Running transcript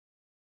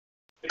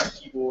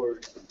fixed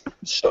keyboard.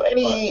 So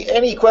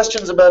any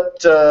questions about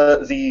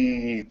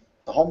the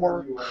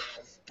homework?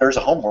 There's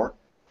a homework,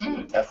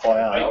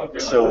 FYI.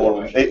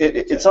 So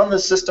it's on the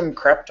system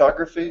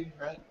cryptography,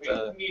 right?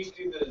 We need to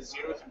do the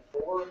 0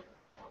 through 4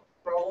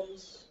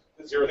 problems.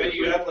 Then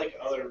you have like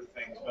other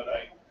things, but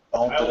I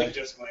only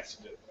just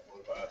glanced at it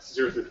before class.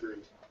 0 through 3.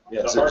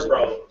 Yeah, the hard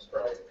problems,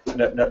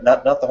 probably. No,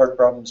 not the hard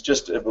problems,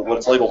 just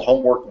what's labeled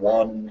homework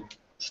 1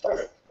 stuff.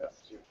 Okay. Yeah.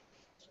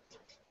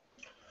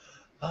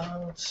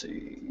 Let's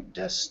see,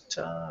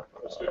 desktop.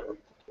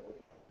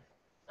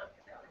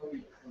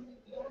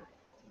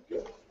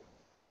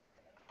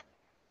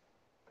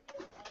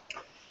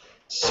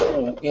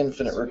 So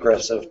infinite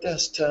regressive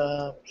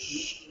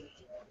desktops.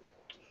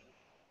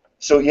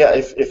 So yeah,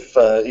 if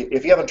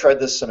you haven't tried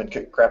this, I mean,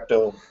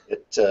 Crypto,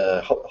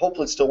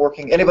 hopefully it's still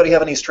working. Anybody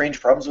have any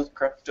strange problems with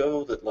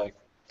Crypto that like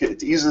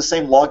it uses the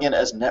same login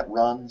as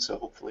netrun? So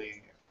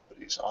hopefully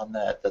everybody's on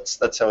that.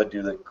 That's how I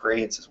do the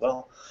grades as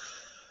well.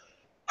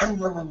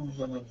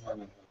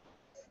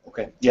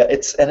 Okay, yeah,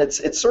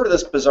 it's sort of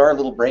this bizarre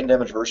little brain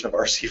damage version of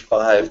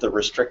RC5, the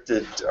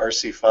restricted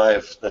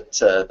RC5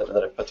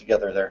 that I put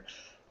together there.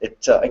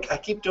 I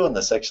keep doing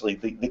this actually.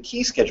 The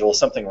key schedule is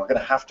something we're going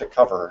to have to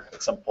cover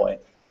at some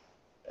point,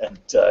 and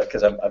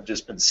because I've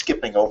just been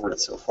skipping over it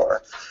so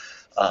far.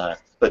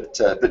 But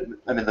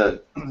I mean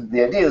the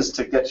idea is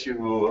to get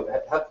you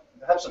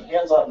have some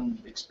hands-on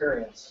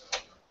experience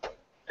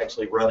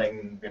actually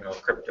running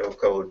crypto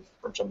code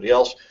from somebody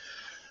else.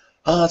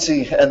 Let's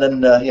see, and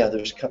then yeah,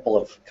 there's a couple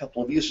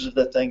of uses of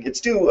that thing.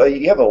 It's due.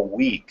 You have a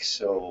week,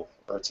 so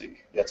let's see.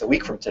 Yeah, it's a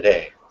week from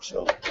today.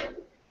 So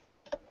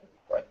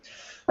right,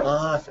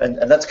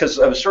 and that's because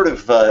I was sort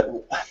of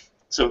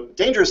so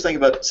dangerous thing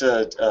about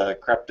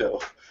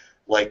crypto.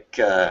 Like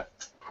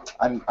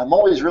I'm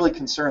always really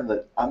concerned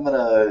that I'm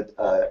gonna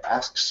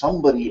ask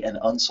somebody an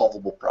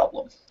unsolvable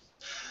problem.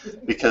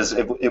 Because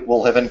it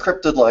will have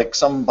encrypted like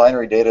some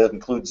binary data that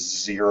includes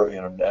 0,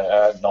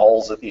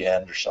 nulls at the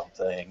end or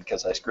something,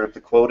 because I screwed up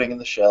the quoting in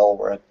the shell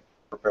where I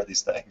prepare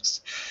these things,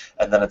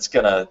 and then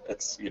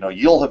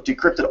you'll have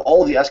decrypted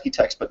all of the ASCII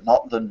text, but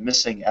not the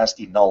missing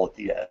ASCII null at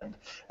the end,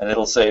 and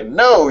it'll say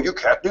no, you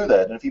can't do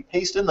that. And if you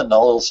paste in the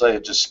null, it'll say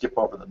just skip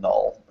over the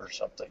null or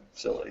something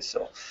silly.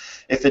 So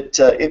if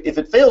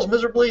it fails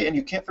miserably and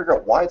you can't figure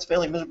out why it's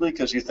failing miserably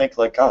because you think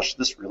like, gosh,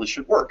 this really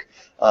should work,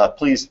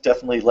 please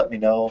definitely let me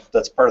know.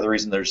 That's part of the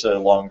reason there's a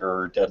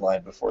longer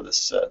deadline before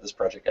this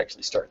project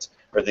actually starts,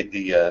 or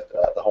the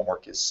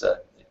homework is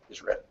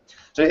read.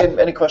 So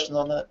any questions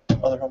on that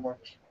other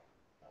homework?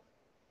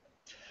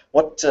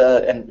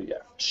 And yeah,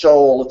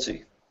 so let's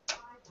see.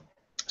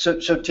 So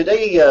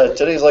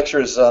today's lecture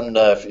is on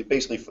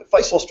basically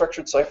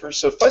Feistel-structured ciphers.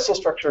 So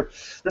Feistel-structure,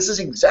 this is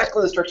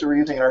exactly the structure we're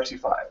using in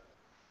RC5.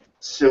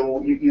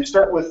 So you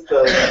start with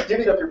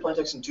divvying up your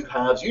plaintext in 2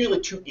 halves, usually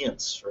 2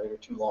 ints, right, or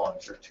 2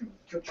 longs, or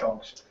two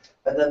chunks.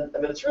 And then, I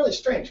mean, it's really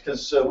strange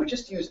because we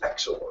just use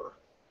XOR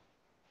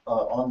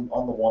on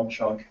the 1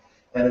 chunk,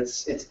 and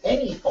it's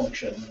any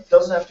function. It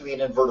doesn't have to be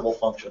an invertible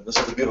function. This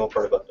is the beautiful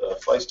part about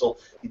Feistel.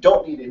 You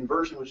don't need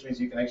inversion, which means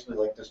you can actually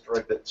like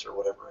destroy bits or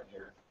whatever in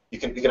here. You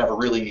can have a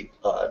really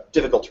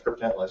difficult to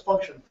cryptanalyze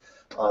function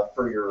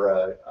for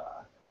your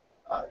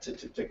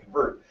to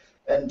convert.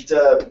 And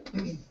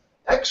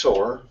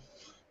XOR,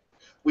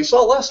 we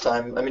saw last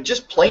time. I mean,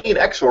 just plain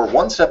XOR,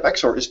 one-step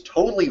XOR is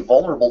totally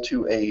vulnerable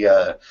to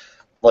a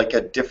like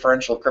a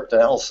differential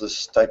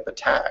cryptanalysis type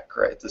attack,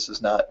 right? This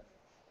is not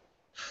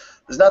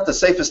the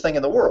safest thing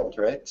in the world,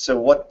 right? So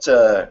what's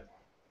the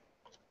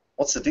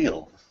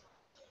deal?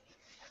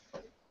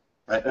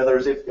 Right? In other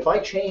words, if I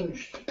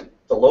change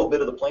the low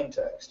bit of the plain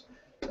text,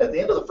 at the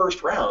end of the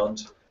first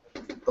round,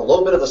 the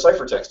low bit of the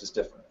ciphertext is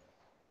different,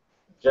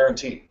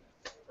 guaranteed,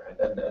 right?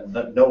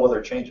 And no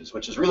other changes,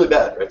 which is really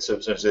bad, right? So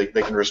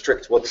they can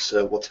restrict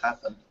what's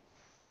happened.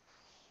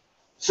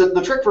 So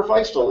the trick for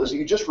Feistel is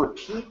you just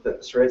repeat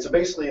this, right? So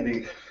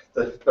basically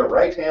the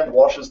right hand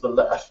washes the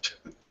left,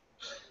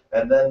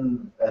 and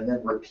then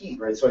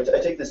repeat, right? So I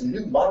take this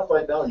new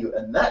modified value,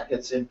 and that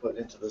gets input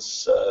into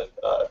this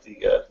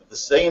the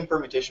same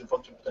permutation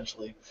function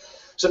potentially.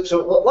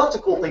 So lots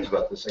of cool things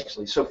about this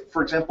actually. So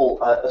for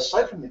example,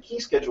 aside from the key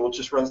schedule, it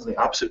just runs in the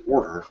opposite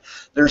order.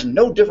 There's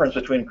no difference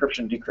between encryption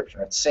and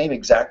decryption. It's the same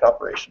exact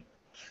operation,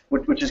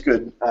 which is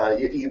good.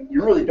 You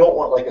really don't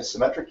want like a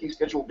symmetric key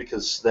schedule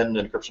because then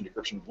encryption and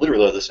decryption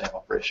literally are the same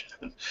operation,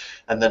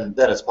 and then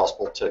it's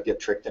possible to get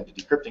tricked into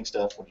decrypting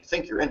stuff when you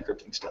think you're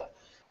encrypting stuff.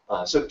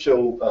 So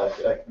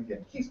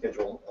again, key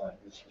schedule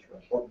is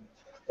really important.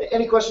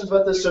 Any questions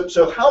about this?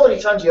 So how many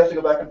times you have to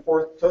go back and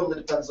forth totally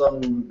depends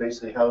on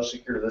basically how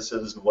secure this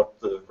is and what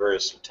the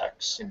various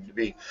attacks seem to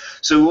be.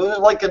 So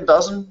like a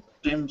dozen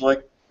seems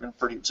like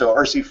pretty. So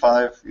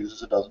RC5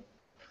 uses a dozen.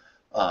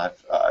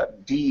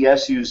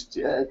 DES used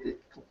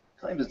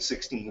claims it's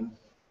 16.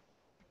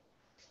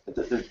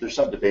 There's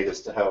some debate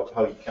as to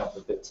how you count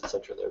the bits,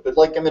 etc. there. But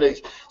like I mean,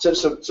 so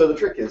the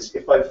trick is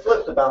if I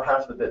flipped about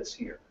half the bits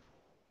here,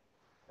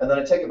 and then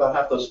I take about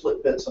half those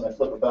split bits and I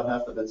flip about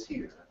half the bits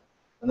here,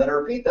 and then I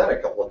repeat that a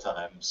couple of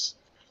times,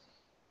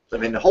 I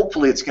mean,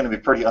 hopefully it's going to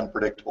be pretty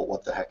unpredictable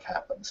what the heck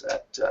happens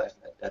at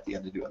the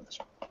end of doing this.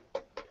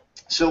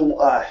 So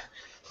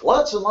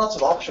lots and lots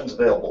of options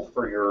available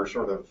for your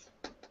sort of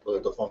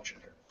the function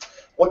here.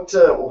 What's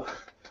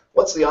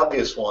the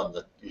obvious one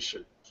that you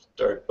should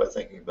start by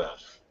thinking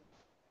about?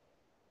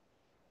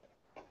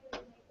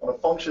 On a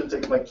function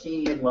takes my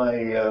key and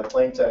my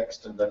plain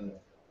text and then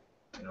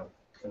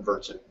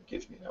converts it and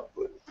gives me an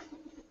output.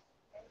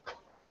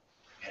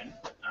 And?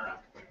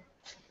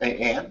 I don't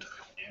know. And?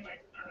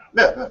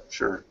 Yeah,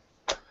 sure.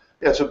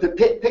 Yeah, so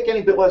pick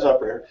any bitwise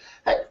operator.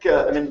 Heck,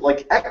 I mean,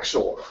 like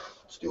XOR.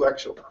 Let's do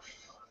XOR.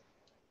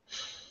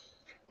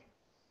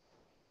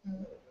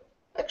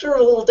 XOR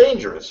is a little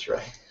dangerous,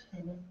 right?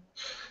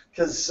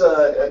 Because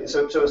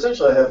so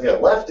essentially I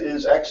have left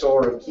is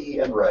XOR of key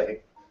and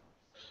right,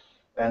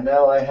 and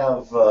now I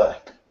have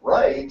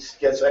right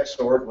gets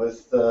XORed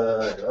with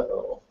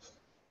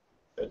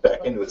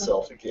back into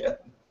itself again.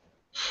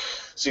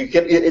 So you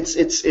can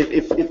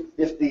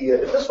if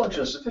this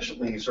function is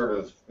sufficiently sort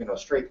of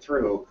straight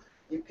through,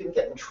 you can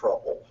get in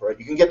trouble, right?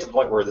 You can get to the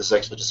point where this is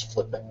actually just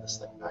flipping this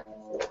thing back and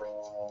forth.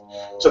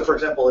 So for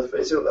example,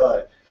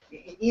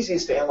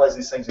 easiest to analyze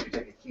these things if you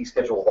take a key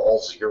schedule of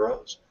all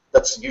zeros.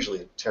 That's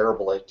usually a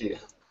terrible idea.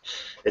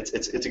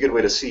 It's a good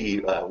way to see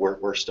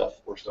where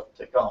stuff will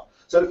take off.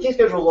 So if key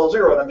schedule is all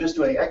zero and I'm just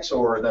doing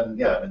XOR, then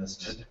it's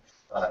just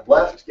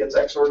left gets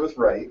XORed with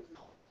right.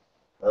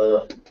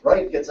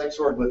 Right gets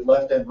XORed with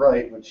left and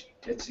right, which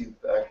gets you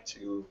back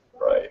to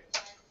right.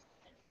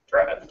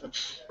 Try it.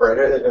 Right.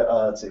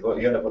 Let's see. Well,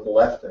 you end up with the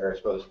left there, I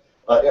suppose.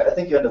 I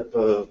think you end up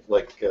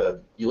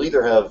you'll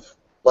either have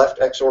left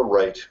XOR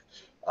right,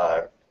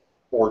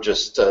 or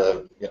just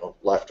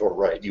left or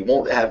right. You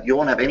won't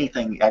have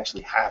anything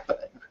actually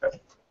happening. Right?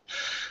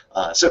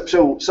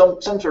 So some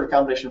sort of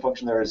combination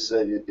function there is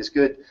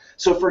good.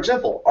 So for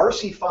example,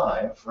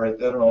 RC5, right? I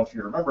don't know if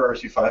you remember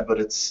RC5, but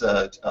it's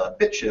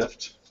bit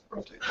shift.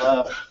 Rotate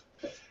left,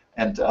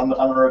 and I'm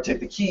going to rotate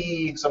the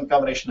key, some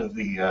combination of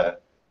the,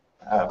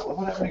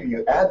 what happens here?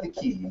 You add the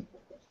key,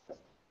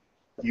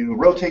 you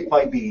rotate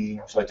by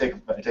B, so I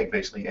take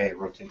basically A,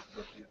 rotate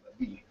by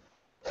B,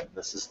 and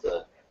this is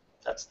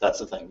that's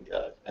the thing,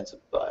 ends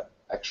up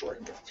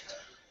XORing.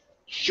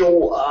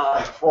 So,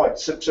 right,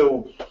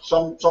 so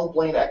some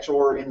plain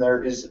XOR in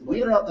there is,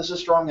 believe it or not, this is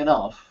strong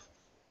enough.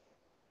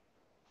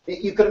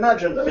 You could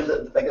imagine, I mean,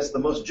 I guess the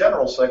most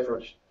general cipher,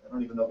 which I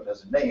don't even know if it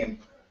has a name,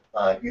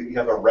 you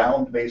have a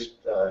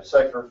round-based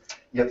cipher.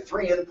 You have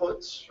three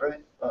inputs, right?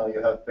 You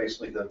have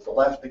basically the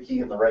left, the key,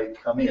 and the right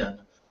come in, and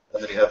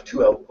then you have two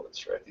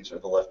outputs, right? These are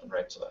the left and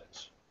right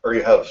sides. Or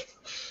you have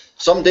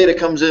some data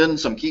comes in,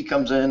 some key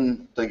comes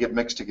in, they get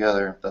mixed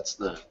together. That's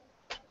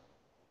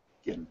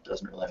again,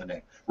 doesn't really have a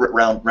name.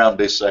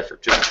 Round-based cipher.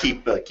 Just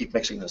keep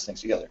mixing those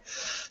things together.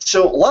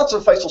 So lots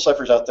of Feistel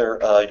ciphers out there.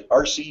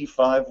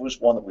 RC5 was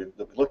one that we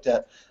looked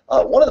at.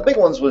 One of the big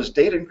ones was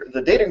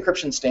the Data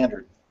Encryption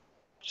Standard.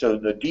 So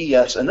the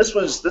DES, and this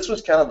was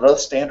kind of the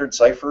standard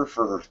cipher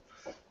for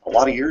a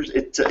lot of years.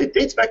 It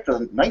dates back to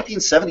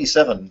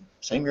 1977,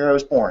 same year I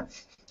was born,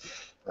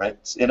 right?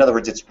 In other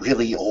words, it's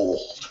really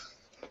old.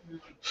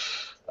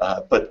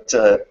 But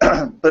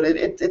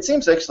it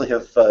seems to actually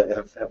have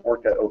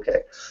worked out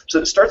okay. So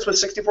it starts with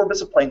 64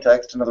 bits of plain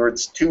text, in other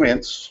words, 2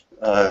 ints,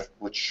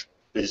 which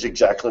is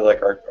exactly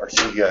like our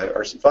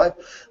RC5,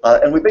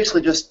 and we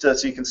basically just so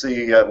you can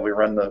see we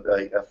run a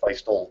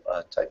Feistel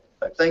type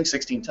thing,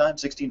 16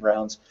 times, 16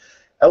 rounds.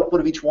 Output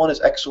of each one is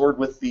XORed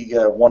with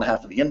the one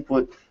half of the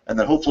input, and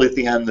then hopefully at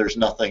the end there's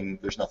nothing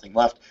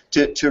left.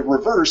 To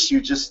reverse,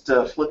 you just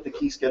flip the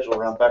key schedule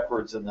around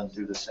backwards and then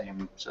do the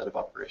same set of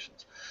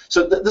operations.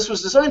 So this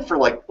was designed for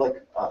like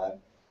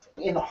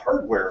in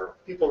hardware,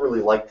 people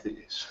really like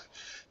these.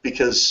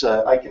 Because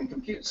I can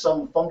compute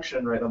some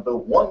function, right, on the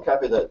one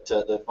copy of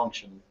that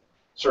function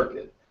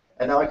circuit,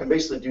 and now I can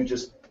basically do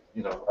just,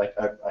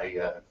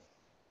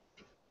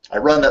 I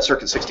run that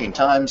circuit 16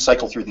 times,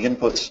 cycle through the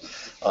inputs,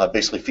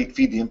 basically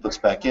feed the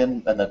inputs back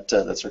in, and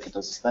that circuit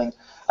does its thing.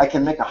 I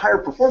can make a higher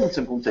performance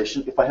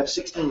implementation if I have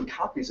 16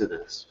 copies of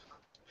this.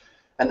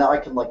 And now I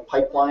can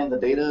pipeline the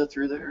data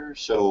through there.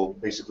 So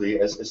basically,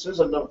 as soon as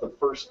I'm done with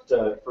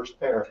the first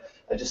pair,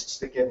 I just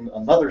stick in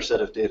another set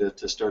of data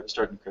to start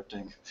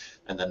encrypting,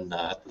 and then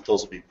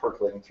those will be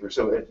percolating through.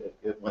 So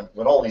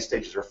when all these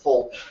stages are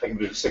full, I can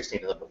do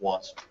 16 of them at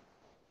once.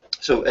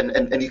 So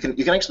and you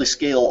can actually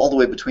scale all the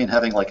way between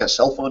having like a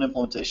cell phone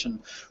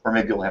implementation, or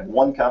maybe you'll have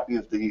one copy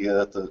of the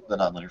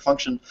nonlinear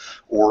function,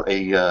 or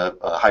a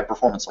high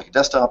performance like a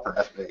desktop, or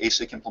an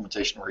ASIC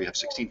implementation where you have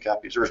 16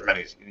 copies, or as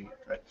many as you need,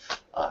 right?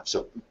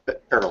 So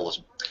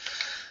parallelism.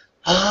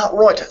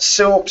 Right.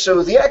 So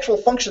the actual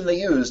function they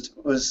used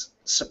was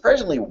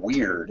surprisingly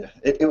weird.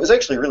 It was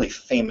actually really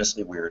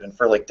famously weird, and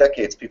for like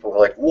decades, people were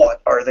like,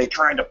 "What are they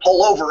trying to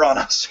pull over on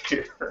us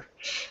here?"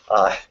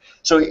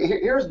 So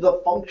here's the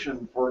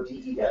function for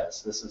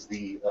DES. This is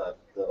the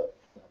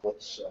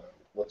what's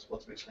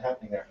basically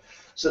happening there.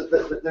 So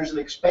there's an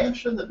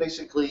expansion that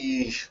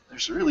basically,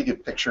 there's a really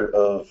good picture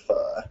of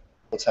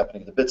what's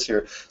happening to the bits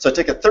here. So I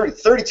take a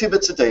 32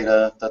 bits of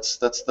data. That's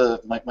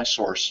my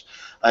source.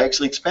 I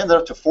actually expand that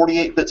up to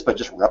 48 bits by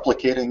just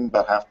replicating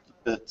about half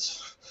the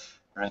bits,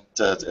 right?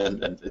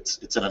 And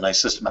it's in a nice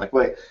systematic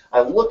way.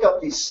 I look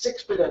up these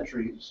 6-bit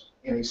entries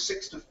in a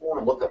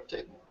 6-to-4 lookup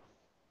table.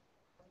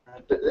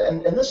 Right?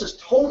 And this is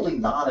totally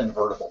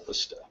non-invertible, this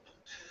step,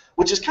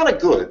 which is kind of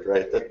good,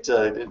 right?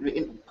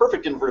 That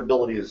perfect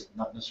invertibility is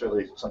not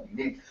necessarily something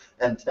you need.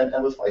 And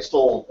with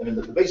Feistel, I mean,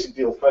 the basic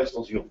deal with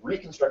Feistel is you've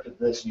reconstructed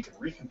this, and you can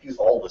recompute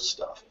all this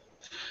stuff.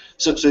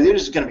 So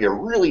there's going to be a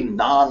really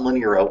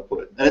non-linear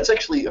output. And it's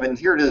actually, I mean,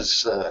 here it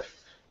is,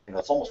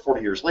 it's almost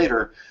 40 years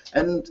later,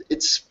 and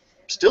it's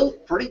still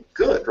pretty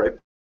good, right?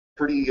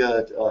 Pretty,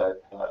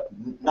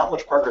 not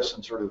much progress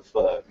in sort of,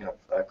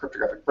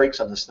 cryptographic breaks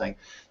on this thing,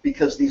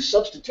 because these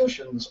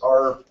substitutions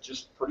are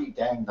just pretty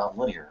dang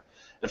nonlinear.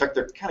 In fact,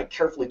 they're kind of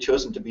carefully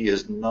chosen to be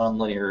as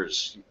nonlinear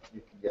as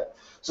you can get.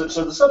 So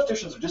the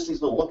substitutions are just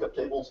these little lookup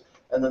tables,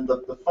 and then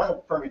the final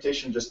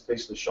permutation just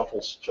basically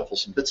shuffles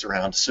some bits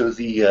around. So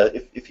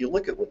if you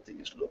look at what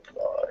these look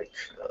like,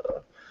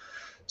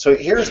 so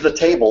here's the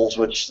tables,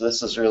 which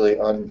this is really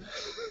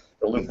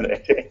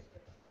illuminating.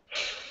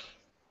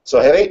 So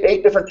I have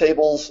eight different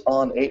tables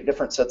on 8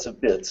 different sets of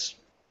bits.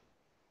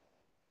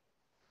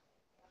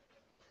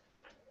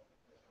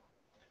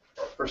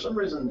 For some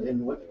reason,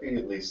 in Wikipedia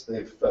at least,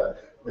 they've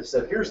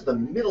said here's the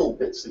middle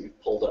bits that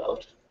you've pulled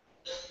out,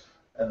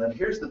 and then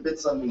here's the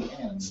bits on the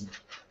end.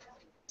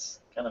 It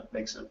kind of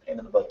makes it a pain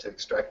in the butt to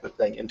extract the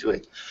thing into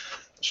a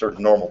sort of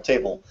normal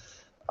table.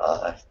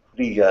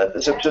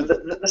 This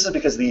is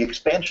because the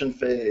expansion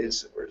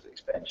phase. Where's the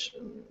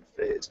expansion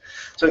phase?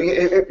 So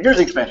here's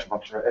the expansion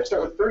function. Right? I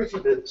start with 32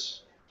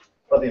 bits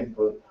of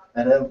input,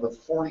 and end with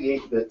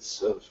 48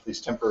 bits of these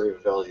temporary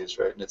values,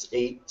 right? And it's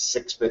 8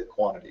 6-bit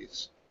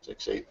quantities.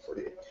 6, 8,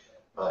 48.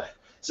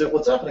 So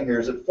what's happening here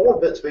is that 4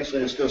 bits basically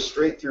just go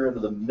straight through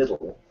into the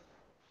middle,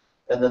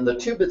 and then the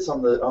 2 bits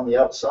on the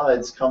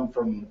outsides come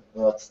from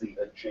that's the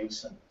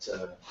adjacent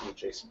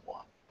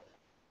one.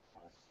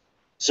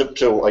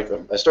 So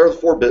I start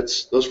with 4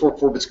 bits. Those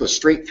four bits go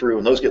straight through,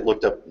 and those get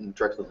looked up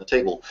directly in the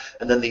table.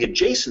 And then the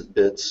adjacent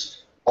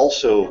bits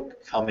also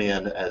come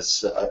in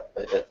as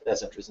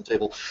entries in the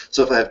table.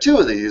 So if I have 2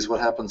 of these, what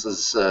happens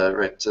is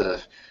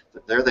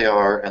there they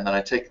are, and then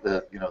I take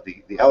the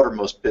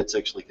outermost bits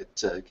actually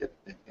get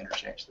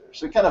interchanged there.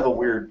 So kind of a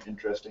weird,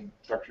 interesting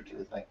structure to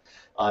the thing.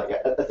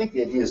 I think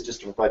the idea is just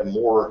to provide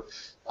more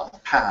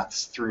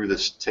paths through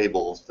this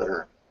table that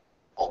are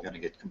all going to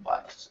get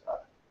combined.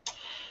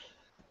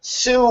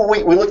 So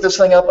we looked this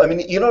thing up. I mean,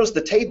 you notice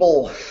the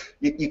table,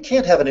 you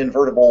can't have an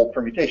invertible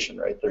permutation,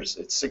 right?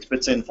 It's 6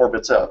 bits in, 4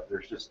 bits out.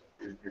 There's just,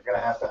 you're going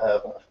to have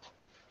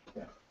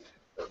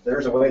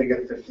there's a way to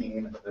get a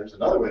 15, there's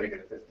another way to get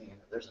a 15,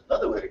 there's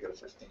another way to get a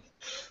 15.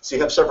 So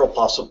you have several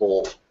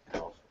possible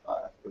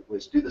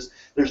ways to do this.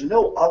 There's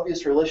no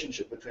obvious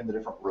relationship between the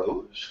different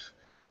rows,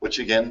 which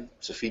again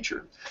is a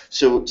feature.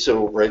 So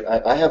right,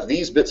 I have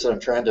these bits that I'm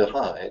trying to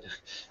hide,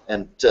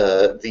 and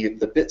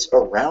the bits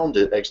around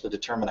it actually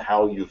determine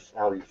how you've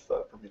permuted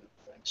the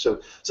thing. So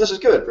this is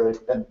good, right?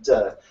 And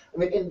I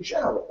mean, in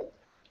general,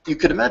 you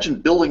could imagine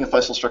building a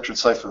Feistel-structured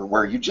cipher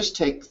where you just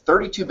take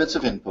 32 bits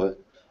of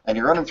input, and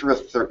you run them through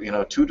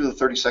a 2 to the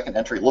 32nd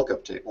entry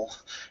lookup table,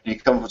 and you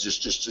come up with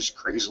just this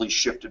crazily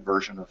shifted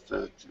version of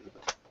the.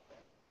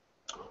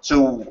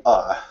 So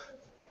I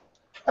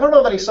don't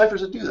know of any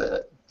ciphers that do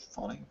that.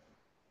 Funny.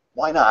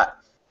 Why not?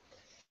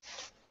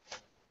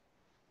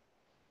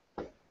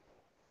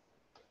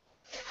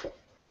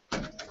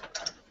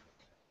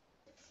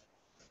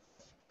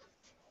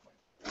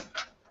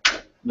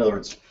 In other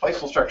words,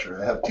 Feistel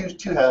structure. I have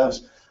two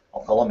halves.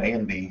 I'll call them A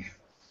and B.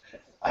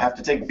 I have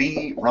to take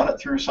B, run it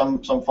through some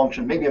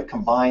function. Maybe I've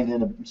combined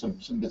in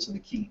some bits of the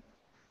key,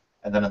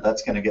 and then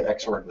that's going to get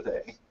XORed with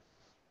A.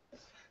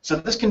 So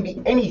this can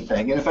be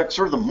anything, and in fact,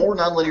 sort of the more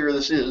nonlinear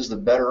this is, the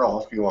better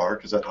off you are,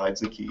 because that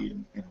hides the key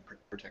and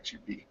protects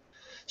your B.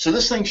 So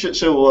this thing should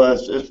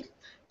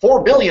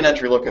 4 billion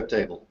entry lookup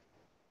table.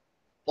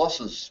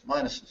 Pluses,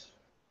 minuses.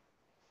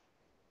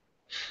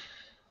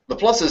 The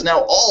plus is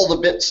now all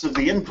the bits of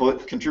the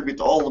input contribute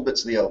to all the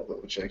bits of the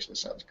output, which actually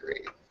sounds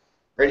great.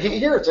 Right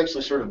here, it's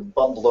actually sort of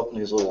bundled up in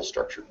these little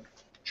structured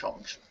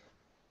chunks.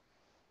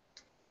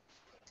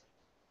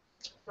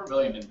 4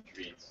 billion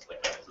entries,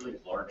 like a really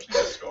large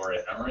thing to store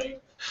in memory.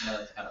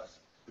 It's kind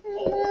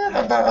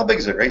of how big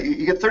is it, right?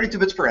 You get 32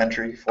 bits per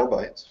entry, 4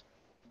 bytes.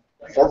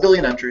 4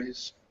 billion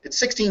entries. It's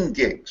 16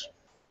 gigs.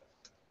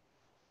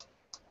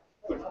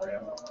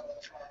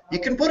 You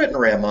can put it in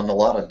RAM on a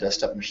lot of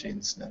desktop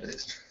machines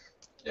nowadays.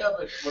 Yeah,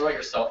 but what about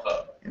your cell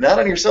phone? Not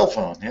on your cell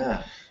phone,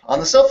 yeah. On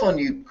the cell phone,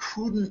 you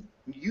couldn't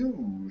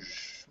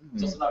use.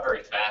 It's also not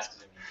very fast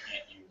because you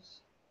can't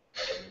use.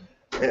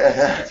 Yeah.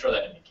 You can throw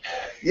that into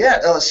cache.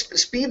 Yeah,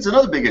 speed's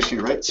another big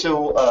issue, right?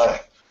 So,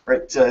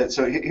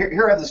 so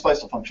here I have this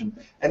Feistel function,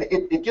 and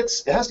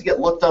it has to get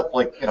looked up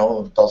like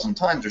a dozen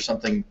times or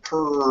something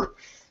per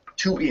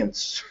 2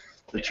 ints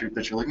that you're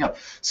looking up.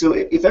 So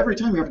if every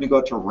time you're having to go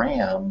out to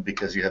RAM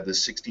because you have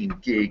this 16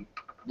 gig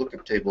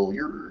lookup table,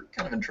 you're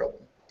kind of in trouble.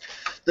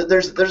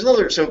 There's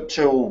another,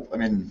 so I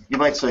mean, you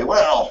might say,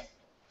 well,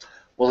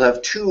 we'll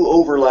have two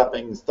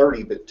overlapping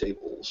 30-bit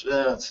tables.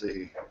 Let's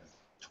see,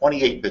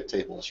 28-bit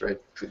tables, right?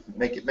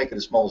 Make it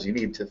as small as you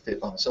need to fit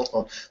on a cell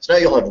phone. So now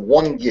you'll have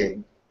 1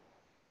 gig.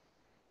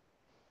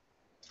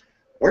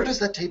 Where does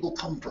that table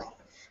come from?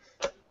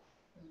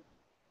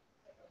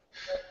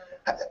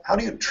 How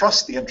do you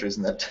trust the entries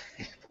in that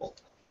table?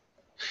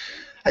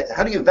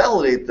 How do you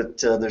validate that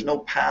there's no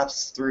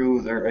paths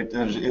through there?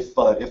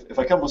 If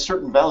I come with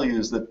certain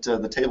values that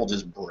the table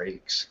just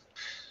breaks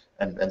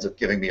and ends up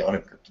giving me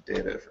unencrypted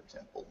data, for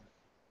example.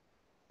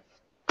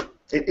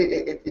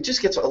 It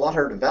just gets a lot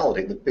harder to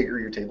validate the bigger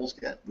your tables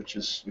get, which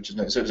is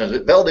nice. So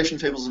validation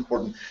tables is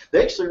important.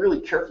 They actually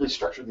really carefully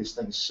structure these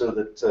things so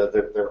that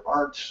there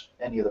aren't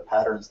any of the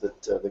patterns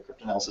that the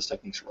cryptanalysis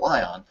techniques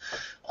rely on.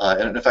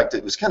 And in fact,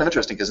 it was kind of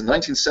interesting because in the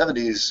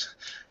 1970s,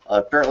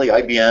 apparently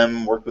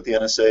IBM worked with the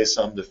NSA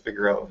some to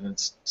figure out, and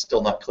it's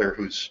still not clear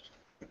who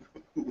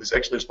was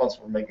actually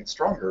responsible for making it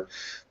stronger.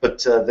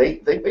 But they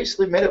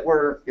basically made it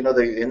where, you know,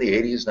 in the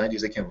 80s,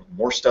 90s, they came up with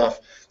more stuff.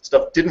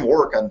 Stuff didn't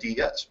work on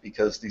DES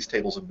because these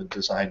tables have been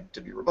designed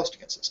to be robust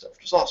against this stuff,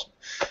 which is awesome,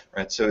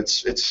 right? So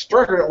it's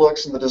stronger than it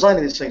looks, and the design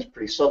of these things is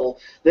pretty subtle.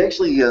 They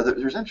actually,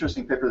 there's an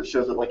interesting paper that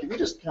shows that, like, if you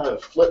just kind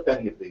of flip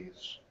any of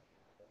these,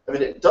 I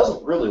mean, it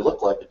doesn't really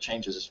look like it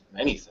changes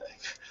anything.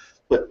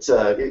 But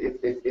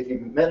if you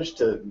manage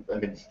to, I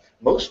mean,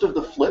 most of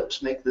the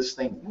flips make this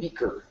thing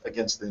weaker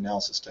against the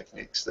analysis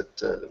techniques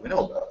that we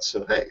know about.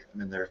 So hey, I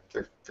mean, they're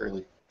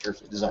fairly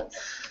carefully designed.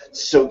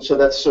 So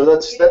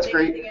that's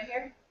great.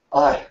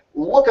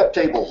 Lookup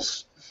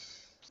tables.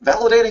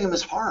 Validating them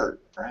is hard,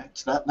 right?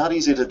 It's not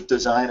easy to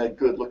design a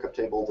good lookup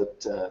table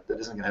that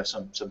isn't going to have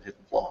some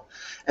hidden flaw.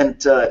 And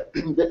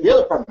the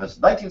other problem is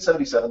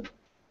 1977.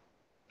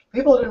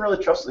 People didn't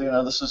really trust. You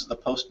know, this is the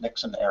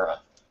post-Nixon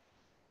era.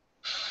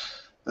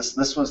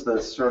 This was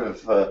the sort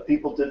of,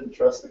 people didn't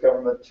trust the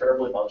government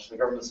terribly much. The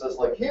government says,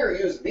 like, here,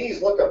 use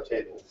these lookup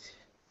tables.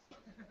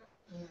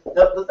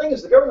 Now, the thing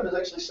is, the government is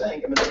actually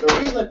saying, I mean, the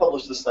reason they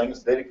published this thing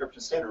is the Data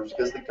Encryption Standard was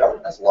because the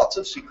government has lots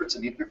of secrets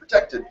that need to be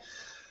protected.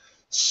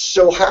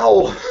 So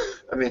how,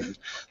 I mean,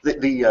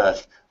 they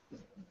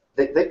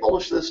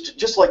publish this,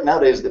 just like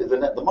nowadays,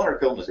 the modern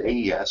code is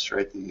AES,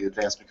 right, the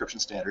Advanced Encryption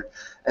Standard.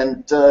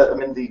 And, I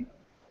mean, the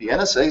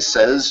NSA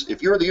says,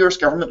 if you're the US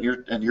government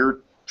and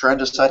you're trying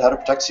to decide how to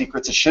protect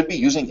secrets, it should be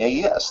using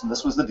AES, and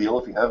this was the deal.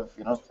 If you have,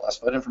 you know,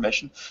 classified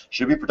information, it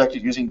should be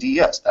protected using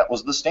DES. That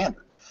was the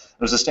standard. It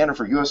was the standard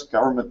for U.S.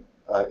 government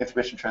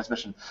information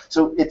transmission.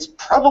 So it's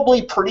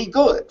probably pretty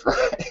good,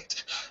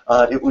 right?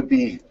 It would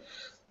be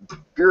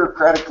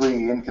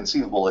bureaucratically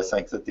inconceivable, I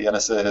think, that the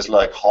NSA is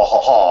like, ha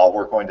ha ha,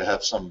 we're going to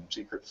have some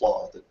secret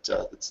flaw that's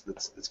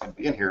going to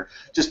be in here,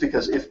 just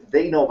because if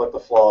they know about the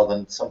flaw,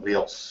 then somebody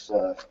else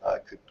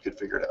could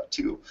figure it out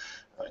too.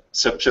 Right.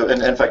 So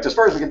and in fact, as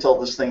far as we can tell,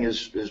 this thing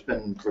has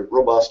been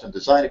robust and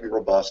designed to be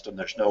robust, and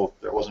there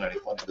wasn't any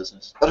funny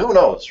business. But who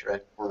knows,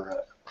 right?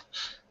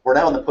 We're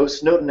now in the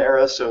post-Snowden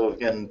era, so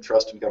again,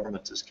 trust in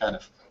government is kind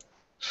of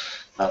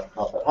not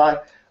that high.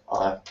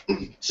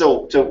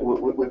 So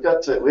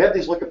we have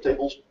these lookup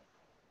tables.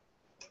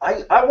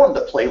 I wanted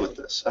to play with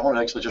this. I wanted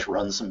to actually just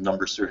run some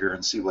numbers through here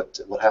and see what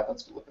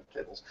happens to lookup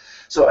tables.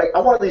 So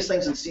I wanted these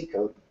things in C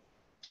code,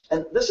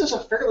 and this is a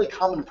fairly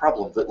common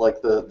problem that,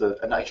 like,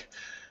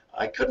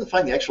 I couldn't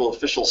find the actual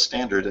official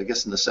standard. I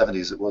guess in the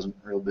 70s it wasn't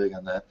real big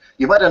on that.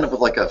 You might end up with,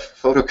 like, a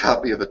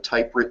photocopy of a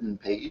typewritten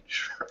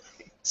page, right?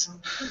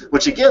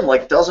 Which again,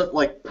 like, doesn't,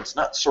 like, it's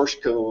not source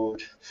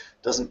code,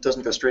 doesn't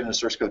go straight into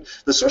source code.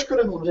 The source code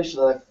implementations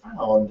that I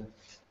found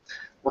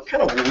were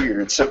kind of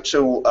weird. So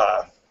tons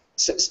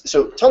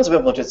of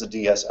implementations of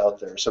DS out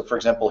there. So for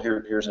example,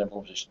 here's an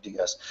implementation of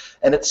DS,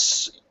 and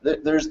that's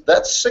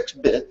 6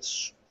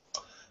 bits.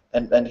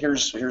 And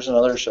here's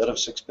another set of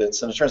 6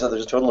 bits, and it turns out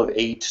there's a total of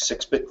 8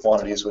 6-bit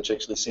quantities, which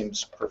actually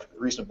seems perfectly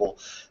reasonable.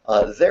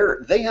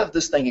 They have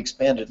this thing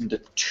expanded into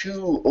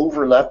 2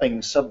 overlapping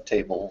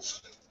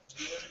subtables.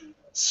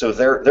 So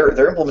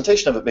their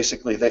implementation of it,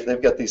 basically,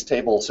 they've got these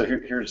tables. So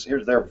here's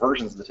their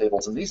versions of the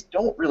tables, and these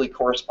don't really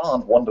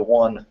correspond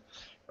one-to-one,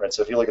 right?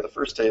 So if you look at the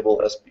first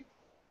table,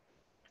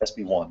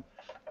 SB1,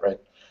 right?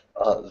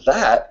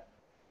 That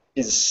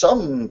is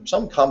some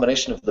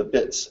combination of the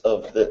bits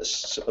of this,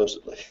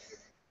 supposedly.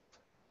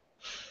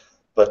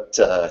 But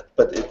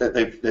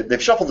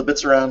they've shuffled the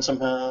bits around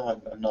somehow. I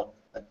don't know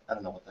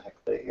what the heck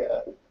they.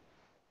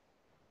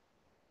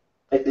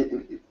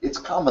 It's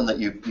common that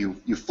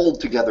you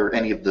fold together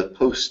any of the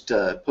post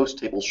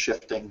table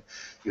shifting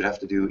you'd have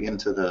to do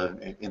into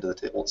the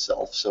table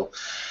itself. So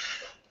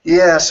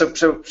yeah, so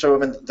I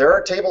mean, there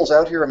are tables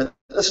out here. I mean,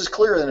 this is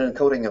clearly an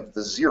encoding of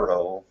the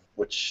 0,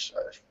 which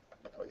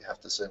you have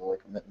to say, well,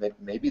 like,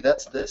 maybe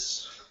that's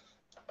this.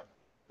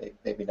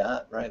 Maybe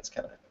not, right? It's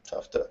kind of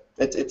tough to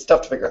it's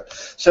tough to figure out.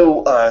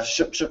 So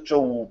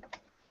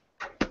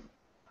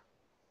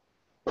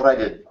what I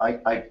did,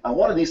 I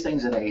wanted these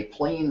things in a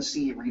plain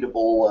C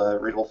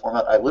readable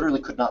format. I literally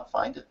could not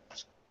find it.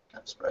 It's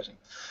kind of surprising.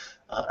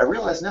 I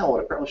realize now what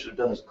I probably should have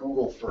done is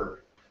Google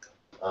for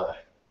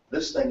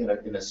this thing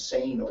in a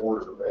sane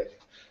order, right?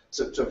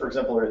 So for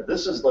example, right,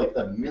 this is like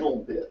the middle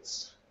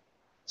bits.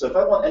 So if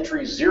I want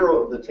entry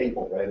 0 of the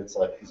table, right, it's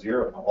like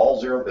 0, all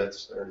 0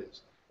 bits, there it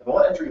is. If I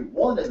want entry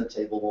 1 in the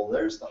table, well,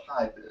 there's the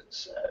high bit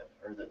set,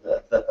 or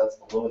that's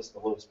the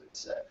lowest bit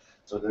set.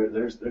 So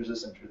there's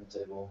this entry in the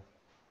table.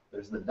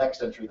 There's the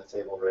next entry in the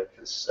table, right,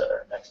 because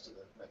next to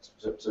the next.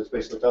 So it's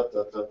basically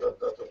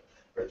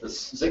right,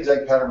 this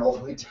zigzag pattern all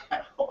the way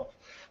down,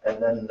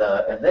 and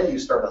then you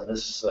start on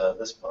this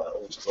this file,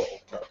 which is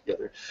all not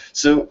together.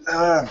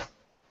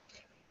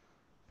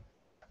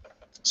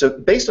 So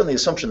based on the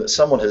assumption that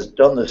someone has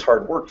done this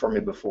hard work for me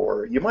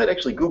before, you might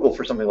actually Google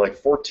for something like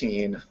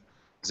 14,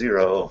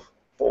 0,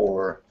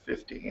 4,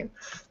 15,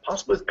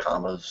 possibly with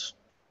commas.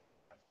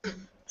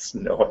 It's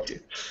no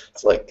idea.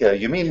 It's like,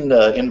 you mean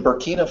in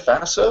Burkina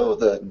Faso?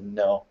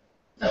 No,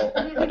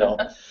 I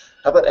don't.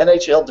 How about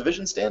NHL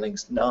division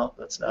standings? No,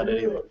 that's not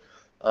it either.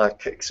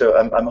 Okay, so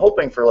I'm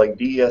hoping for like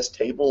DES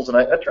tables, and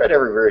I tried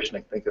every variation I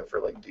can think of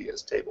for like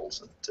DES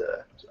tables, and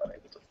was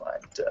unable to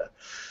find.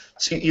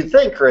 So you'd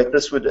think, right,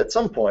 this would at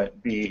some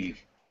point be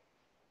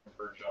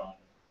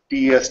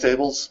DES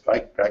tables. I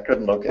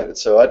couldn't locate it,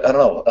 so I don't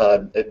know.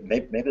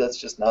 Maybe that's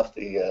just not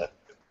the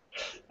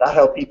not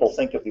how people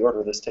think of the order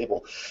of this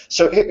table.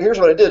 So here's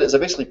what I did: is I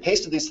basically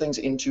pasted these things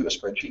into a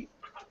spreadsheet.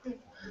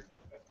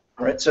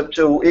 Right. So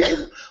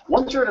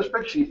once you're in a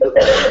spreadsheet, the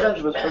advantage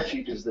of a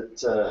spreadsheet is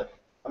that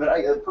I mean,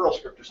 a Perl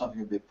script or something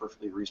would be a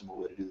perfectly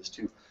reasonable way to do this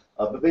too.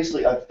 But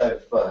basically,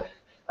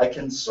 I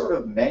can sort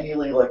of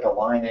manually like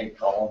align 8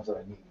 columns that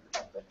I need.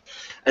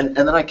 And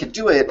then I could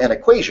do an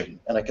equation,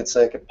 and I could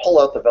say I could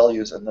pull out the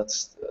values, and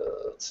that's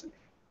let's see.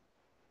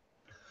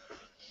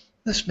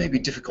 This may be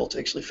difficult to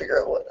actually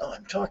figure out what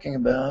I'm talking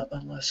about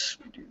unless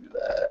we do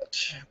that.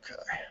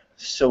 Okay.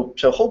 So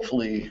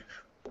hopefully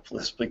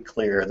this will be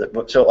clear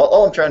that. So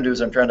all I'm trying to do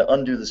is I'm trying to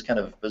undo this kind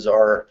of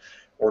bizarre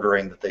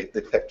ordering that they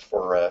picked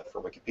for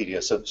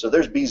Wikipedia. So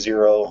there's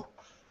B0,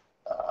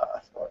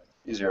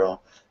 B0,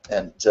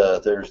 and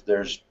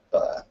there's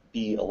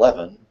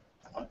B11.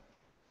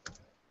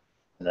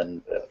 And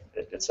then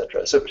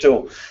etc.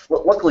 So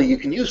luckily you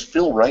can use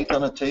fill right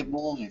on a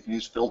table. You can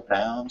use fill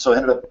down. So I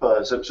ended up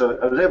so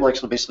I was able to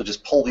actually basically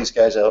just pull these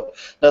guys out.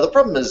 Now the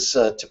problem is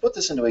to put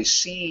this into a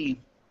C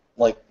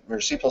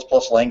or C++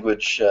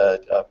 language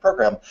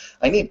program,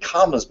 I need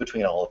commas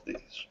between all of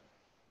these.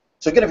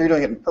 So again, if you're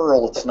doing it in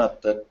Perl, it's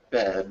not that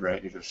bad,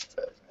 right? You just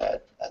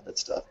add that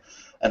stuff.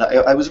 And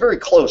I was very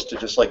close to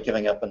just like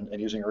giving up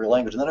and using a real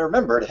language. And then I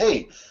remembered,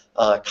 hey,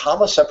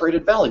 comma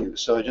separated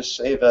values. So I just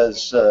save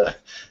as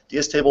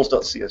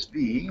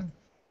dstables.csv.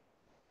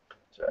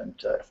 So I've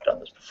done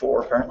this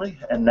before apparently.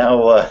 And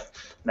now I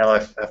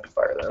have to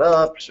fire that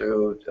up.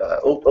 So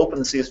open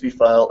the CSV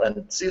file, and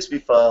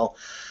CSV file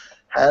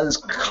has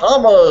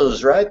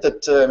commas, right?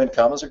 I mean,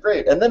 commas are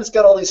great. And then it's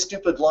got all these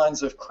stupid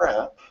lines of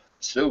crap.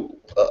 So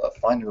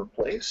find and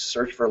replace,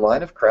 search for a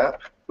line of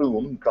crap,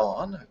 boom,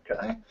 gone,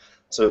 okay.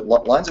 So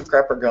lines of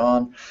crap are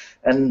gone,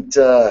 and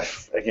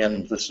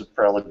again, this is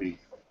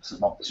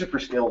not super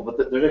scalable,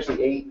 but there's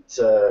actually 8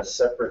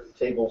 separate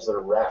tables that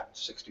are wrapped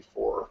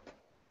 64.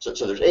 So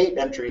there's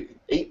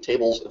 8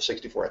 tables of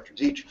 64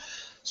 entries each.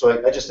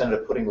 So I just ended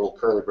up putting little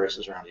curly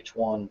braces around each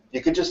one.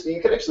 You could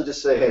actually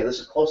just say, hey, this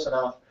is close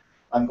enough.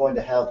 I'm going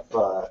to have,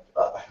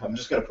 I'm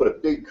just going to put a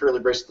big curly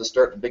brace at the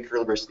start and a big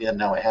curly brace at the end.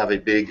 Now I have a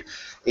big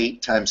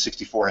 8 times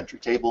 64 entry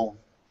table.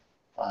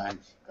 Fine.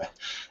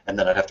 And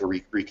then I'd have to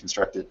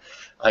reconstruct it.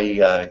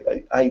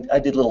 I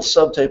did little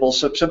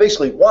subtables. So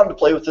basically, wanted to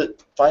play with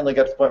it. Finally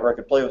got to the point where I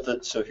could play with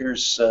it. So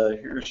here's how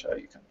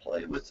you can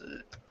play with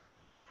it.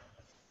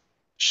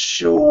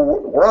 So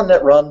we're on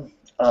net run,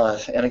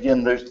 and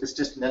again, it's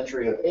just an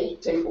entry of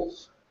 8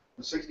 tables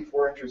with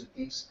 64 entries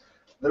apiece.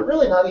 They're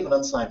really not even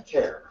unsigned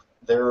char.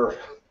 They're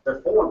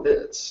 4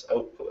 bits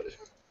output,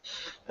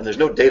 and there's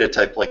no data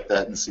type like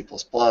that in C++.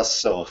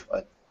 So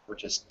we're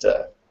just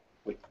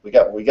we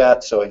got what we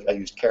got. So I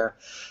used char.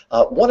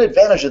 One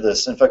advantage of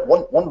this, in fact,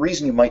 one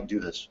reason you might do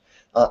this,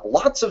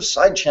 lots of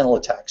side channel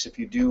attacks. If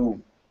I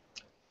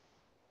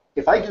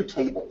do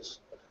tables,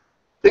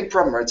 big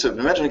problem, right? So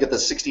imagine I get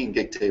this 16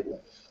 gig table.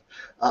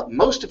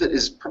 Most of it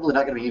is probably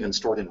not going to be even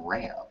stored in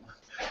RAM.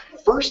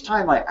 First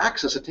time I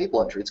access a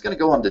table entry, it's going to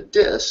go onto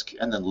disk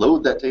and then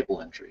load that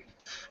table entry,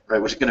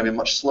 right, which is going to be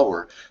much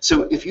slower.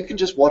 So if you can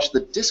just watch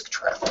the disk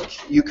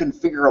traffic, you can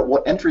figure out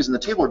what entries in the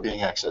table are being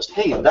accessed.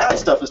 Hey, that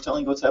stuff is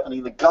telling you what's happening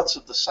in the guts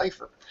of the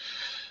cipher.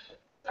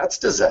 That's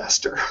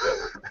disaster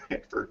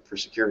right, for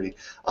security.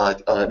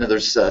 Now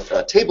there's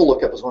table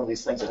lookup is one of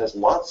these things that has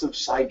lots of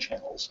side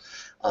channels.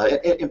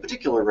 In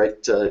particular,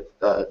 right,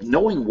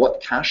 knowing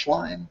what cache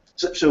line.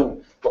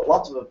 So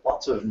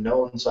lots of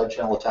known side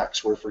channel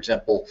attacks where, for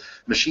example,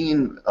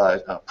 machine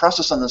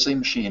process on the same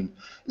machine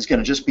is going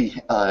to just be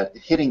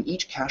hitting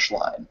each cache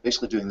line,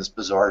 basically doing this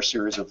bizarre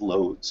series of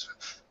loads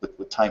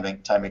with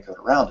timing code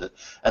around it,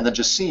 and then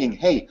just seeing,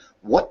 hey,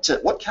 what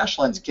cache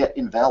lines get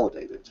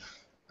invalidated.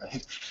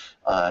 right?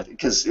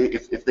 Because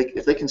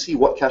if they can see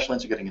what cache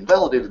lines are getting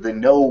invalidated, they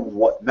know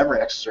what memory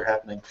access are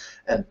happening,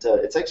 and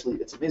it's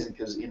amazing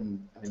because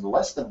in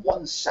less than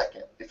 1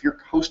 second, if you're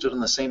hosted on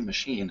the same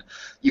machine,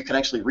 you can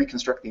actually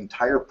reconstruct the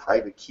entire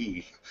private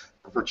key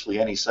for virtually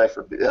any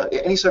cipher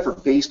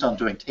based on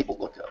doing table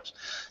lookups.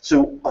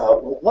 So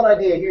one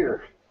idea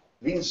here,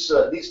 these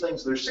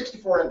things, there's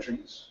 64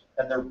 entries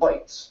and they're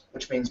bytes,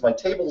 which means my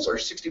tables are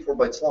 64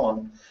 bytes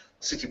long.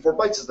 64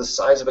 bytes is the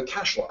size of a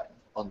cache line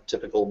on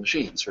typical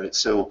machines, right?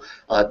 So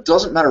it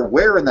doesn't matter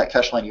where in that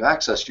cache line you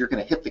access, you're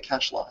going to hit the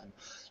cache line,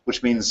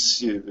 which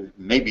means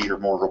maybe you're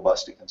more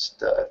robust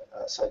against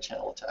side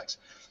channel attacks.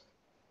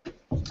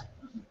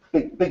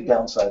 Big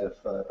downside of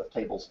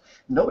tables.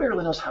 Nobody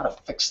really knows how to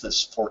fix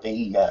this for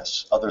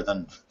AES other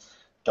than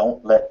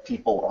don't let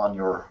people on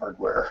your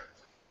hardware.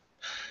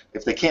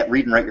 If they can't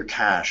read and write your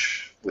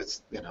cache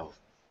with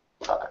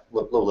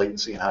low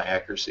latency and high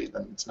accuracy,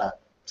 then it's not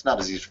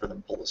as easy for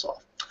them to pull this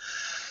off.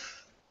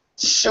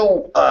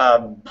 So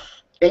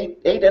 8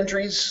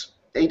 entries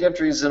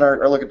in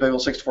our lookup table,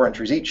 64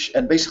 entries each,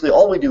 and basically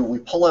all we do, we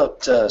pull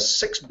out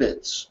 6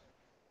 bits.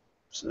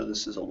 So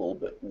this is a little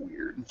bit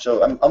weird.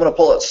 So I'm going to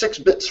pull out 6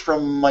 bits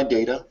from my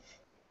data,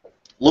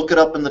 look it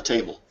up in the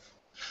table,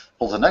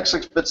 pull the next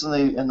 6 bits of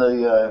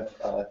the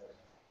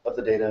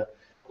data,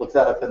 look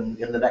that up in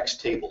the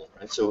next table.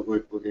 Right? So we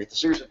get a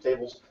series of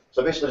tables.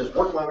 So basically, just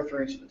work my way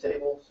through each of the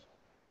tables.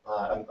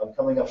 I'm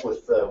coming up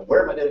with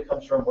where my data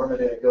comes from, where my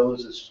data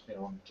goes. Is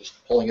I'm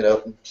just pulling it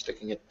out and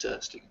sticking it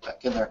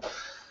back in there.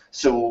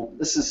 So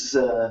this is.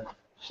 So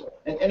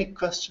any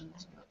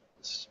questions about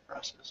this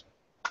process?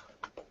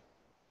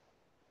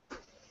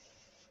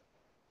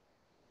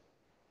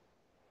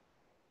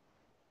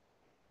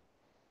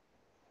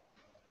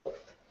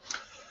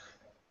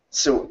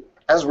 So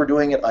as we're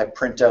doing it, I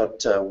print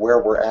out where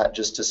we're at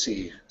just to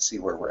see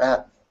where we're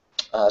at.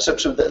 So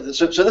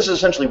this is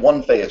essentially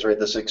one phase, right?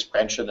 This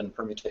expansion and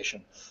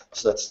permutation.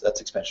 So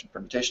that's expansion and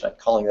permutation. I'm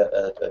calling that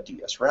a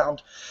DS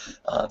round.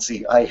 Let's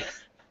see.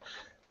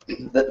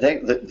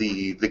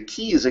 The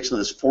key is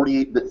actually this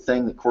 48-bit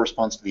thing that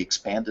corresponds to the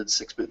expanded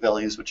 6-bit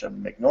values, which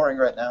I'm ignoring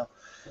right now.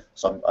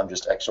 So I'm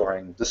just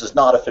XORing. This is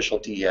not official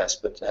DES,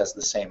 but it has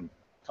the same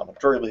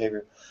combinatorial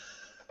behavior.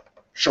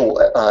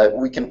 Sure,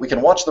 we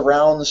can watch the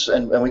rounds,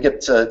 and we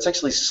get it's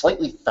actually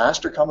slightly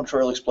faster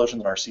combinatorial explosion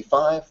than our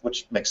C5,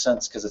 which makes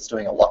sense because it's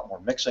doing a lot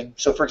more mixing.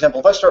 So, for example,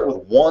 if I start with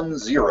 1,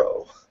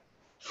 0,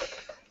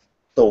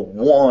 the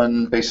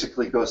 1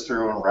 basically goes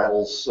through and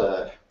rattles.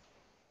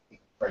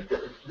 Right,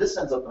 this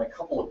ends up in a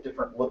couple of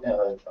different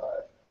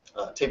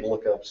table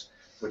lookups,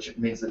 which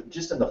means that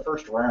just in the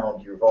first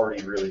round you've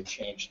already really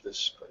changed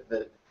this quite a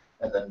bit,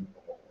 and then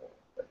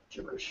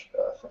gibberish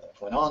from that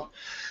point on.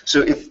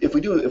 So if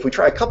we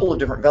try a couple of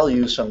different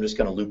values, so I'm just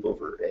going to loop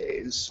over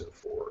A's. So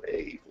for A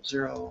equals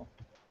 0,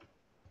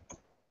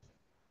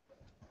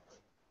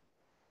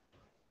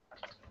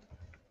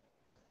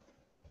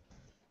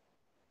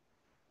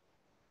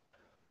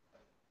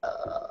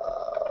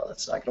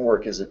 that's not going to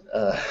work, is it?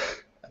 I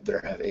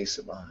better have A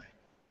sub I.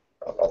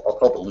 I'll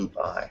call the loop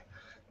I.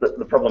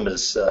 The problem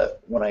is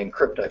when I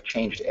encrypt, I've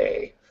changed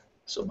A,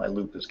 so my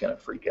loop is going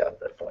to freak out at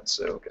that point.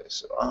 So okay,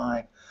 so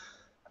I.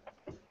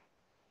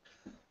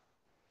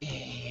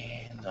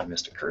 And I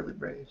missed a curly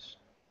brace.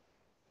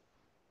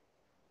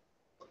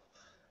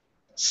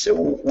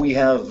 So we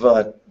have,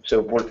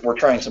 so we're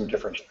trying some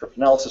different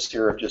cryptanalysis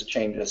here of just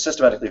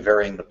systematically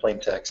varying the plain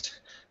text.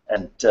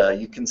 And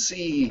you can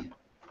see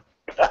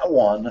that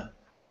one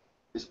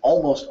is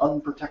almost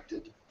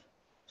unprotected.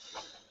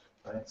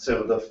 Right?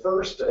 So the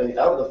first,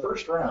 out of the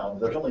first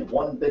round, there's only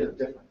 1 bit of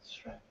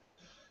difference. Right?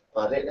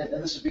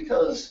 And this is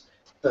because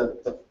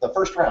the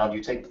first round,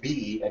 you take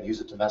B and use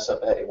it to mess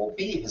up A. Well,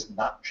 B has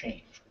not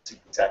changed. It's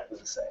exactly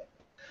the same,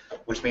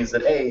 which means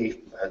that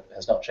A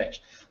has not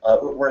changed.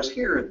 Whereas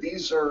here,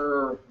 these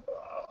are,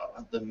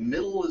 the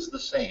middle is the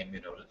same, you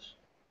notice.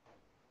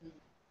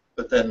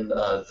 But then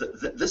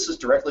this is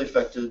directly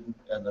affected,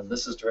 and then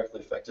this is directly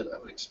affected. I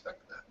would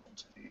expect that one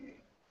to be,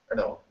 or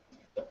no,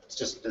 it's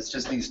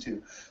just these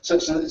two. So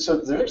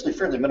they're actually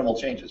fairly minimal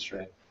changes,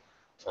 right?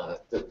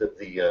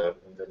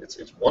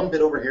 It's 1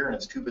 bit over here and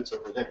it's 2 bits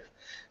over there,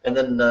 and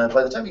then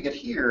by the time you get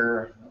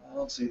here,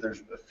 let's see,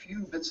 there's a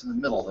few bits in the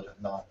middle that have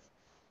not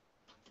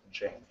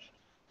changed,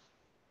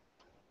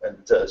 and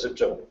so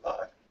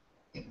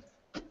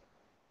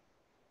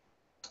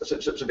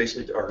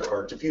basically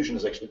our diffusion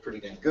is actually pretty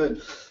dang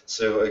good.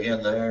 So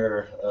again,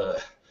 there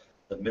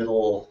the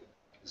middle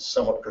is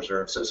somewhat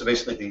preserved. So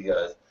basically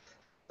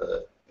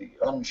the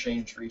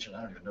unchanged region,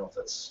 I don't even know if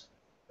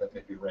that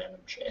may be random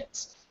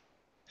chance.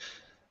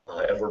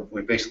 And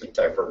we basically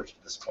diverged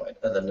at this point.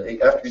 And then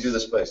after you do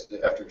this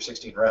after your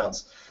 16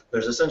 rounds,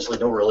 there's essentially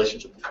no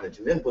relationship between the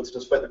 2 inputs,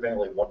 despite there being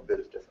only 1 bit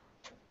of difference.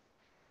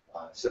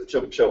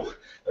 So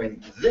I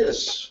mean,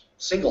 this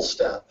single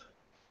step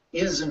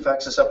is in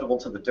fact susceptible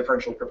to the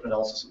differential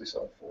cryptanalysis that we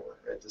saw before.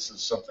 Right? This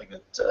is something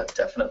that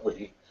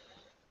definitely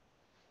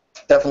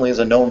is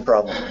a known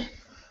problem.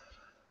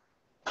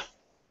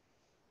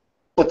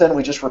 But then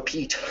we just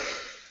repeat.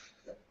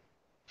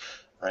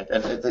 right?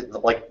 And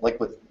like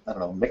with, I don't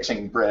know,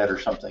 mixing bread or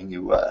something,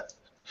 you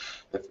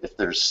if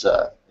there's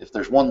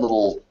one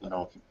little, you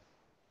know,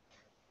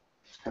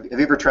 have you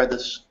ever tried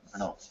this? I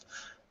don't know.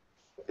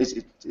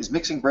 Is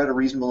mixing bread a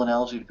reasonable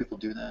analogy? Do people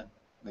do that?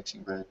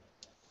 Mixing bread?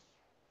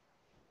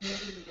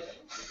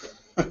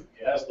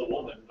 As the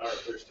woman,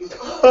 there's two.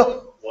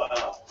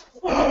 Wow.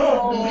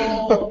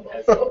 Oh.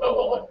 As a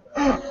woman.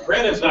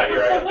 Brandon's not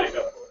here. I gotta make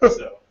up for it.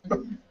 So.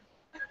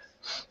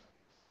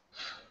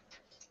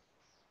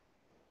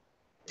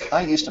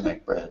 I used to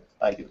make bread.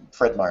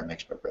 Fred Meyer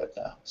makes my bread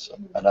now, so,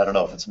 and I don't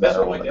know if it's men That's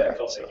or what my women dad there.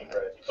 called So. making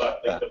bread. You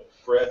bought like the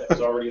bread that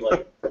was already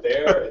like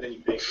there, and then you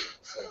bake it.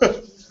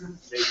 So,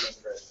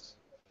 making bread.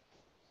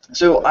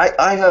 So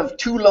I have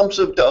 2 lumps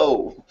of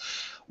dough.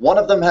 One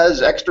of them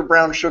has extra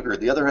brown sugar.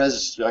 The other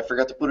has, I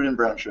forgot to put it in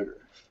brown sugar.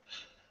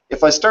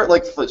 If I start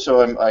like,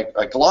 so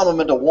I glom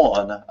them into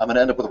one, I'm going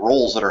to end up with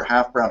rolls that are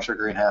half brown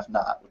sugar and half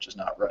not, which is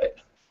not right.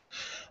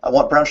 I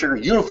want brown sugar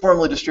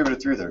uniformly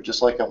distributed through there,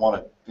 just like I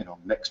want to, you know,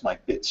 mix my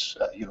bits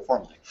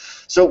uniformly.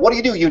 So what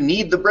do? You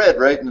need the bread,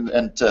 right?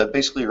 And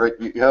basically, right,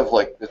 you have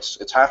like,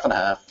 it's half and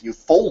half. You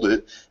fold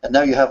it, and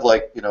now you have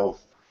like, you know,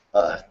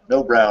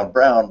 no brown,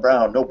 brown,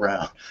 brown, no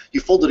brown. You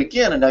fold it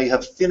again, and now you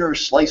have thinner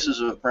slices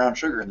of brown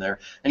sugar in there,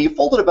 and you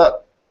fold it about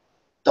a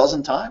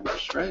dozen times,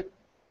 right?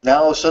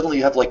 Now suddenly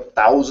you have like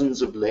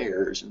thousands of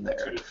layers in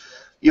there.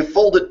 You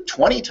fold it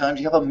 20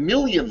 times, you have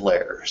 1,000,000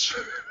 layers,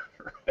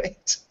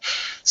 right?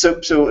 So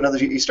in other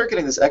words, you start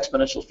getting this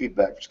exponential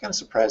feedback, which is kind of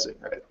surprising,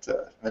 right?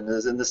 And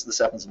this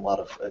happens in a lot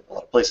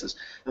of places.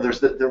 And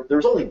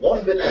there's only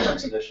one bit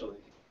difference initially.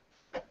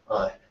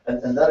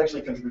 And that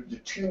actually contributed to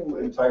 2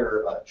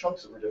 entire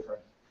chunks that were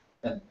different.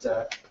 And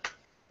I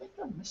think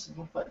I'm missing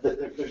one.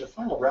 There's a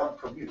final round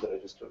permute that I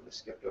just totally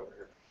skipped over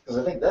here. Because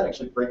I think that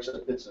actually breaks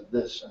up bits of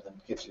this and then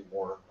gives you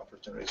more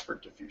opportunities for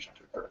diffusion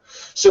to occur.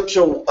 So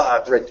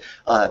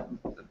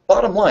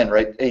bottom line,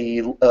 right,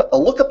 a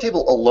lookup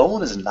table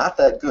alone is not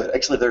that good.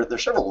 Actually, there are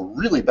several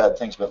really bad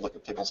things about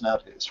lookup tables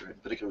nowadays, right? In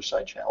particular,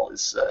 side channel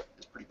is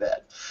pretty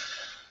bad.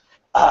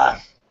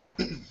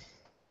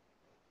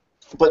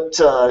 But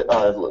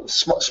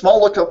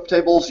small lookup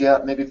tables, yeah,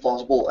 maybe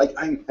plausible.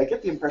 I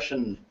get the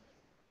impression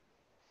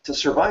to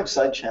survive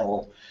side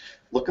channel,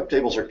 lookup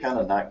tables are kind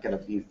of not going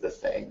to be the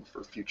thing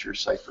for future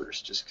ciphers,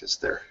 just because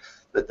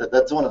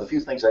that's one of the few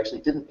things that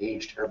actually didn't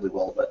age terribly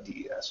well about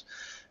DES.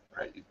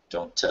 Right? You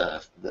don't.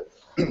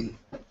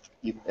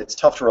 It's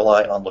tough to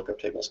rely on lookup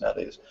tables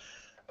nowadays.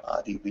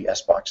 The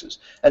S boxes,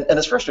 and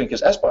it's frustrating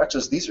because S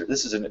boxes,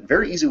 this is a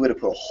very easy way to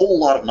put a whole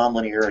lot of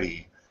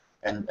nonlinearity.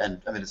 And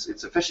I mean, it's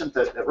efficient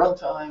at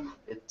runtime.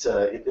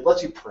 It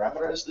lets you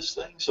parameterize this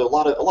thing. So a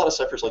lot of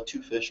ciphers like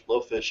 2fish,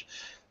 blowfish,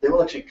 they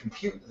will actually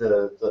compute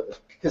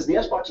because the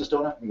S boxes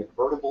don't have to be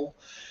invertible.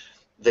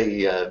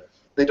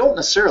 They don't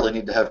necessarily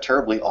need to have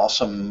terribly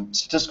awesome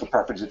statistical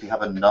properties if you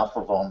have enough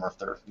of them, or if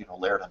they're, you know,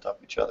 layered on top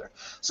of each other.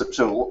 So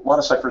a lot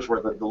of ciphers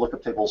where the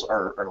lookup tables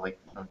are like,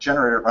 you know,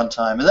 generated at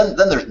runtime, and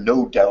then there's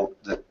no doubt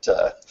that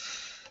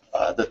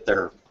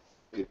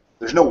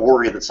there's no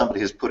worry that somebody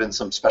has put in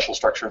some special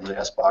structure in the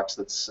S box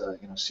that's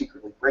you know,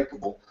 secretly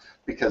breakable,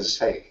 because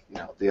hey, you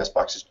know, the S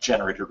box is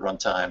generated at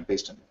runtime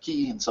based on the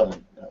key in some,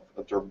 you know,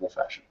 observable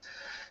fashion.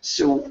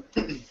 So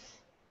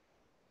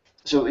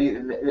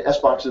S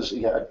boxes,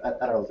 yeah, I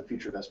don't know what the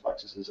future of S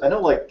boxes is. I know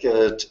like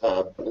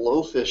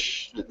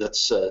blowfish,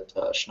 that's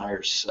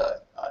Schneier's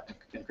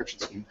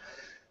encryption scheme.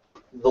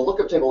 The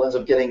lookup table ends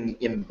up getting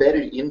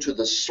embedded into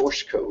the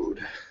source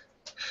code,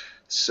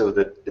 so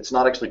that it's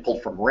not actually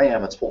pulled from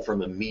RAM, it's pulled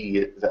from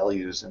immediate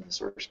values in the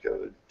source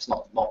code. It's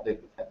not data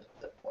dependent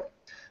at that point.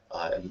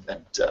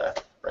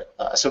 Right.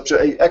 So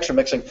extra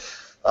mixing.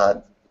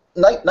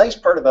 Nice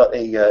part about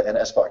an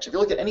S box. If you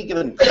look at any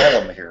given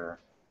column here,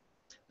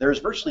 there is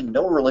virtually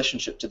no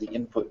relationship to the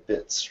input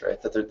bits,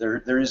 right? That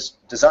there is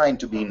designed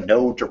to be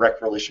no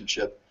direct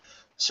relationship.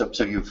 So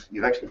you've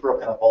actually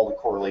broken up all the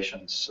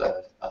correlations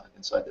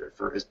inside there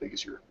for as big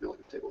as your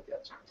lookup table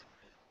gets.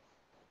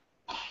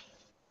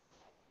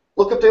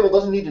 Lookup table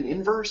doesn't need an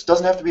inverse,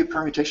 doesn't have to be a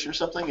permutation or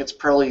something. It's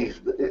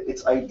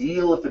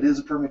ideal if it is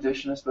a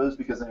permutation, I suppose,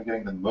 because then you're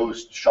getting the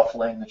most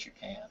shuffling that you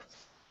can.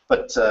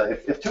 But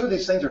if 2 of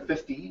these things are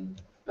 15,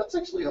 that's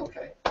actually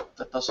okay.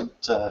 That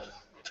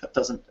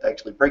doesn't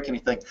actually break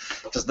anything,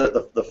 because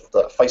the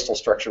Feistel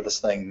structure of this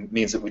thing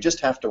means that we just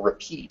have to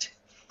repeat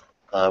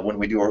when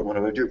we do our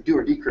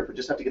decrypt. We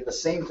just have to get the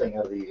same thing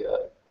out of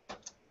the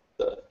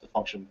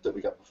function that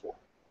we got before.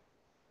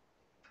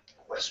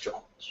 Questions?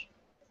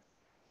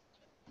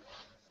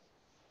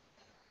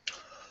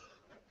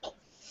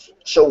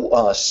 So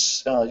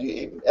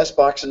S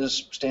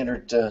boxes,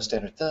 standard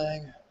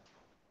thing.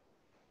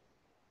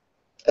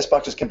 S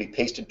boxes can be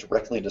pasted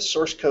directly into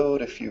source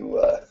code if you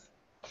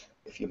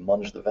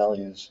munge the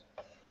values.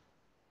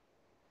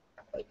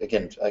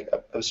 Again, I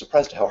was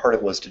surprised at how hard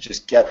it was to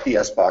just get the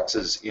S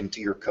boxes into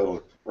your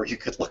code where you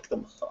could look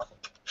them up.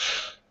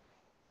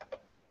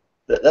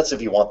 That's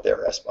if you want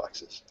their S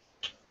boxes.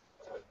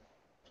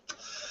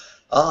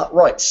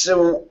 Right.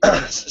 So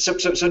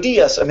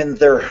DS. I mean,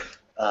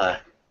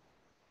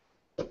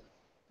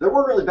 There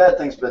were really bad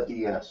things about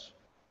DES.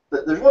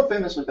 There's one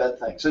famously bad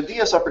thing. So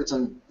DES operates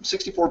in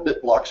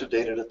 64-bit blocks of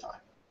data at a time.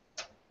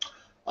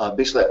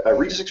 Basically, I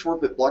read a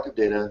 64-bit block of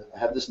data, I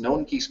have this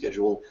known key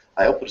schedule,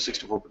 I output a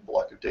 64-bit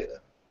block of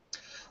data.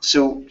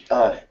 So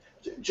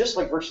just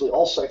like virtually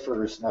all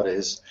ciphers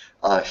nowadays,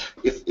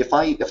 if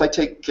I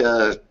take,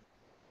 so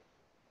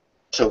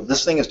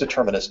this thing is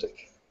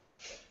deterministic.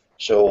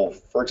 So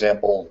for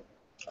example,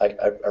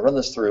 I run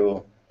this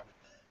through,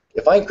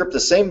 if I encrypt the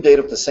same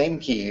data with the same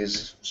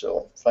keys,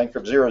 so if I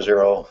encrypt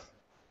 00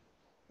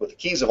 with the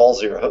keys of all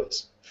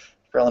zeros,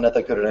 probably not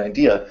that good an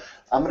idea,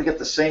 I'm going to get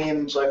the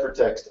same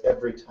ciphertext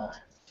every time.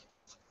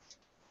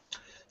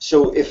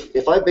 So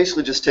if I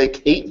basically just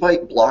take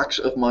 8-byte blocks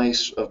of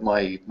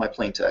my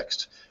plain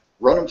text,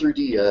 run them through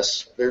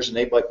DES, there's an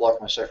 8-byte block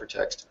of my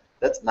ciphertext,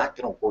 that's not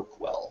going to work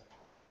well.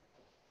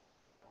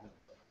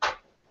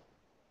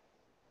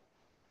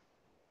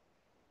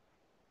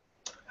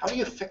 How do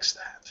you fix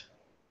that?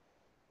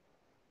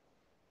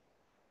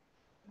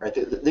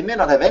 Right? They may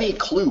not have any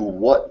clue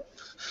what's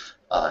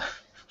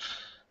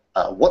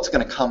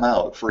going to come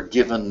out for a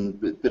given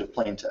bit of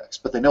plain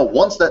text, but they know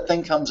once that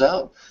thing comes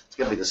out, it's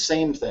going to be the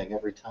same thing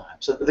every time.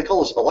 So they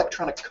call this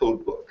electronic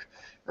code book,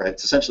 right?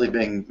 It's essentially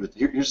being,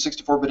 here's a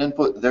 64-bit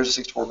input, there's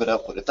a 64-bit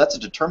output. If that's a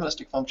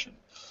deterministic function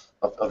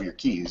of your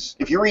keys,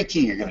 if you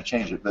rekey, you're going to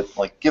change it, but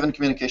like given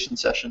communication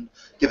session,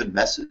 given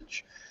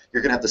message,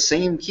 you're going to have the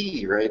same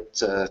key, right?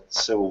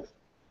 So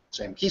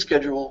same key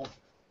schedule.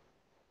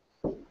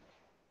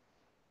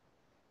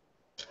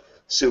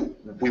 So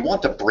we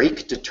want to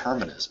break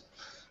determinism.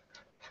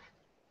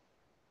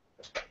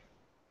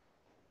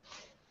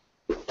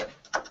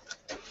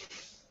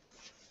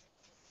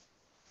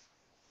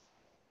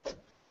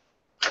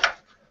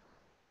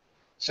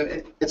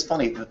 So it's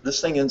funny,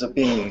 this thing ends up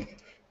being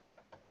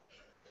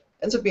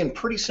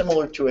pretty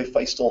similar to a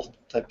Feistel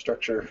type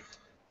structure.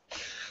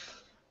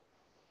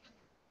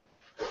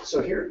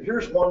 So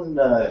here's one,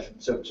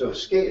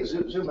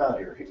 zoom out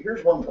here.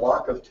 Here's one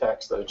block of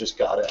text that I just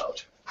got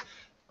out.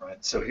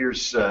 Right, so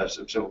here's, I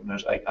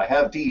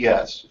have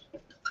DES,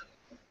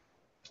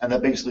 and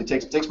that basically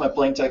takes my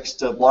plain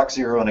text block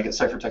 0 and I get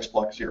ciphertext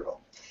block 0.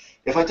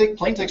 If I take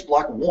plain text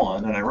block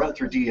 1 and I run it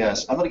through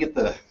DES, I'm going to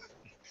get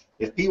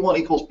if P1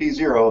 equals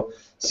P0,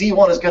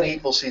 C1 is going to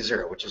equal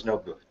C0, which is no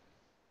good.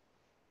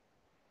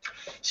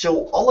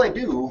 So all I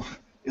do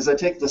is I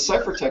take the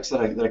ciphertext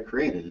that I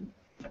created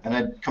and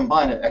I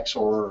combine it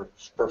XOR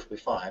perfectly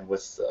fine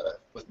with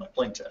my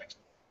plain text.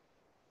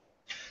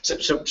 So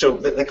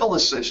they call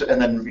this,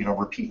 and then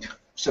repeat.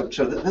 So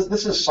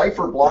this is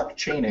cipher block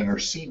chaining, or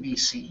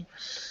CBC.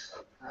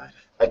 Right.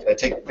 I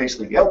take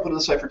basically the output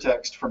of the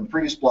ciphertext from the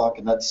previous block,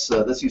 and that's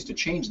used to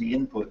change the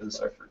input of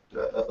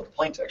the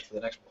plain text for the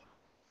next block.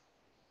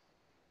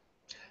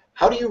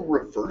 How do you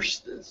reverse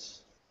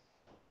this?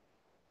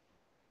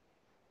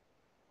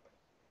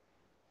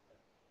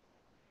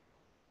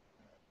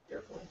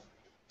 Carefully.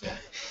 Yeah.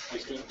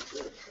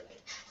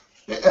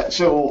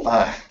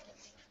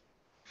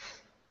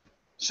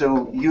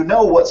 So you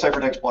know what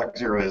ciphertext block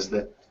 0 is,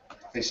 that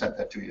they sent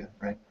that to you,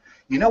 right?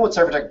 You know what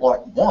ciphertext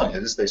block 1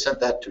 is, they sent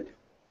that to you.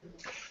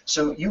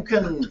 So you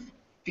can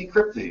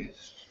decrypt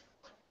these.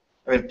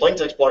 I mean,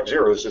 plaintext block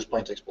 0 is just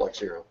plaintext block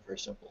 0, very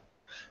simple.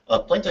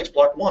 Plaintext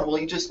block 1, well,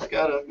 you just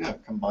gotta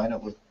combine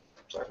it with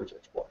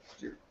ciphertext block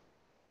 0.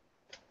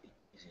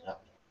 Easy enough.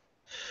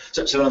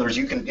 So in other words,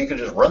 you can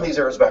just run these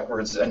arrows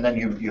backwards, and then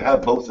you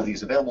have both of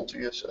these available to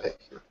you. So hey,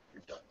 you're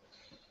done.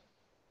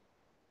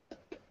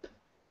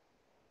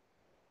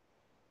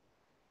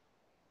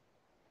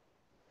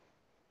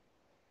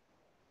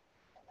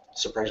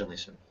 Surprisingly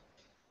simple.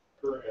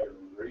 Per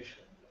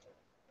iteration.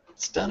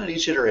 It's done at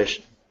each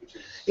iteration.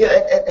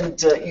 Yeah,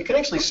 and you can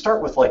actually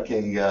start with like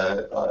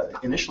a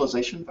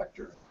initialization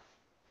vector,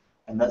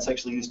 and that's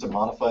actually used to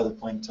modify the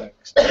plain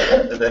text,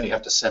 and then you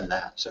have to send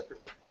that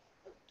separately.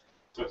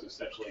 So it's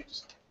essentially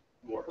just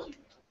more key.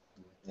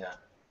 Yeah.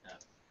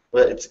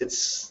 But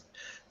it's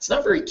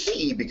not very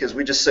key, because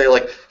we just say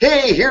like,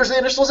 hey, here's the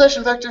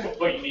initialization vector.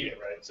 But you need it,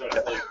 right? So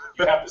it's like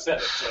you have to send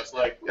it. So it's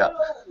like, well,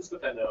 it's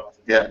dependent on.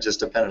 Yeah, just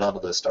dependent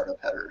onto the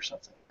startup header or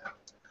something.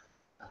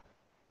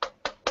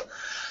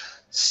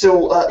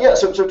 So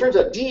so it turns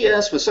out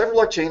DES with cipher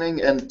block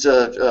chaining and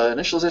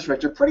initialization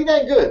vector pretty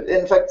dang good.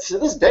 In fact, to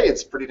this day,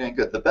 it's pretty dang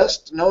good. The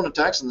best known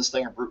attacks in this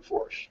thing are brute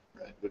force,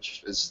 right?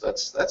 Which is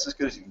that's as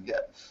good as you can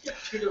get.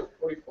 2 to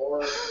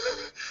 44.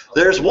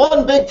 There's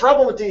one big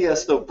problem with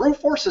DES though. Brute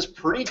force is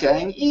pretty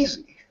dang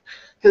easy,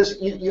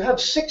 because you have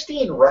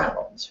 16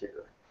 rounds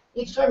here.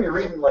 Each time you're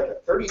reading like a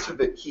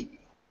 32-bit key.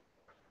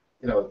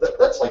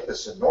 That's like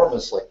this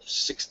enormous like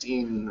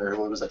 16 or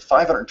what was it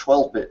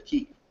 512-bit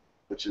key.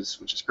 Which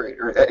is great.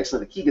 Or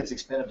actually, the key gets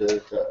expanded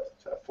to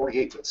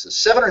 48 bits.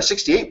 It's a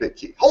 768-bit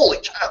key. Holy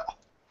cow!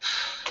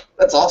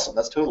 That's awesome.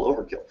 That's total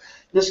overkill.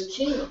 This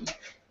key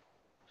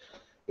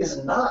is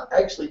not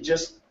actually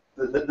just.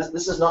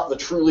 This is not the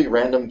truly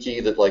random key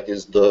that like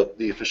is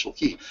the official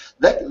key.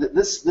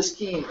 This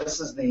key.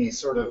 This is the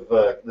sort of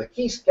the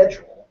key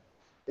schedule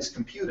is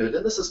computed,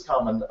 and this is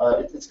common,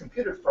 it's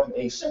computed from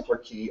a simpler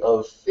key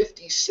of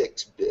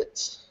 56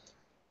 bits.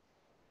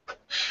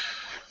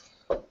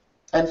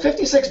 And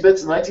 56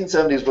 bits in the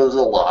 1970s was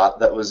a lot.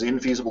 That was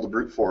infeasible to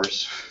brute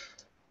force.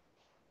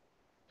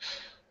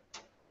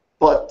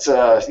 But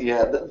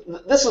yeah,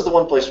 this is the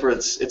one place where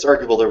it's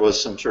arguable there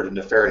was some sort of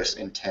nefarious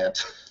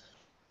intent.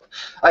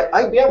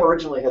 IBM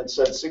originally had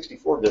said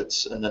 64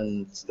 bits, and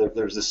then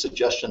there's this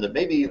suggestion that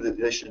maybe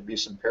there should be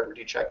some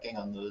parity checking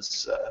on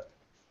those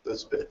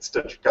bits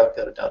to cut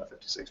it down to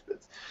 56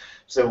 bits.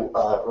 So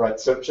right,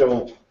 so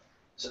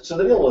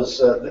the deal was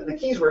the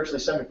keys were actually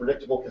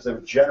semi-predictable because they were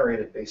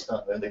generated based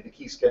on the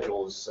key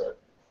schedule is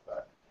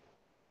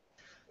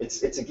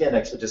it's again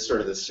actually just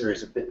sort of this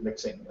series of bit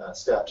mixing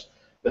steps,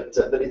 but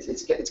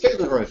it's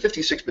calculated from a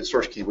 56-bit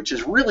source key, which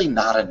is really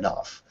not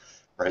enough.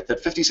 Right,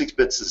 that 56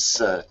 bits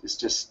is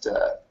just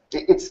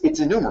it's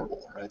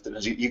innumerable, right? That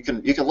is, you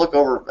can look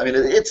over. I mean,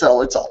 it's a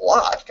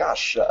lot.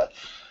 Gosh, I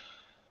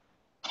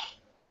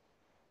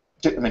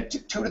mean,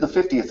 2 to the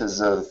 50th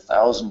is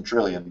 1,000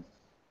 trillion.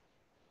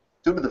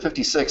 2 to the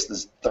 56th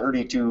is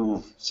 30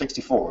 to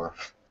 64,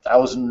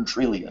 1,000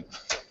 trillion.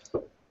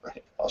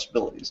 Right,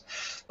 possibilities.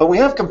 But we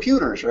have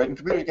computers, right? And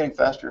computers are getting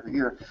faster every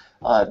year.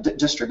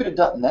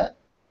 Distributed.net,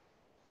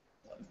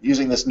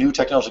 using this new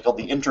technology called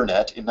the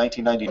Internet in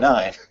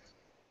 1999.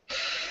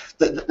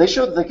 They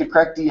showed that they could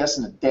crack DS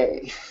in a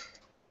day.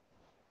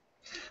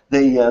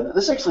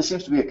 This actually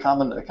seems to be a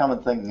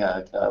common thing.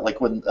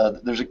 Like when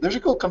there's a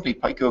cool company,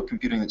 Pico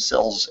Computing, that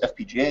sells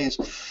FPGAs.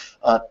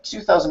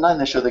 2009,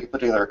 they showed they could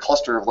put together a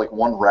cluster of like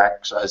one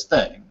rack-sized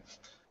thing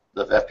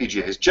of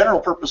FPGAs, general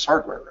purpose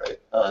hardware, right?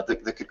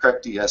 That could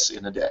crack DS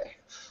in a day.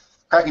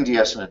 Cracking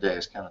DS in a day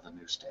is kind of the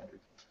new standard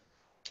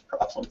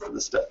problem for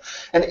this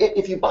stuff. And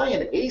if you buy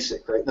an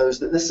ASIC, right, notice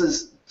that this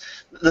is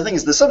the thing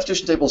is the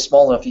substitution table is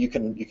small enough that you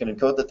can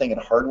encode the thing in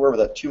hardware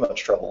without too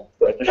much trouble.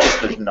 Right?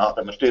 There's not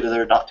that much data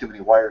there, not too many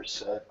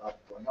wires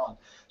going on.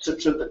 So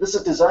this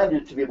is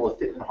designed to be able to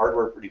fit in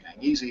hardware pretty dang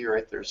easy,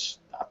 right? There's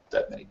not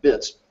that many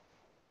bits.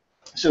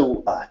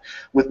 So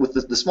with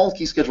the small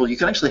key schedule, you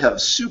can actually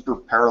have super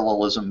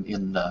parallelism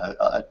in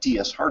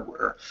DS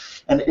hardware,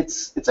 and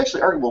it's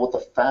actually arguable what the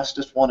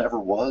fastest one ever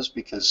was,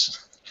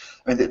 because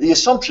I mean the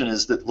assumption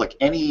is that like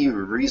any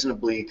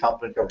reasonably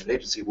competent government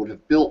agency would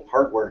have built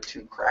hardware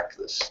to crack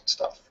this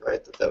stuff,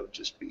 right? That would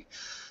just be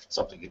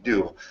something you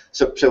do.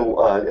 So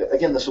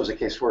again, this was a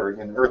case where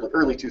in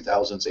early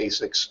 2000s,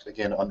 ASICs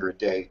again under a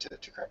day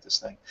to crack this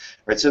thing,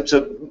 right? So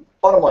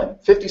bottom line,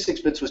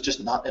 56 bits was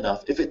just not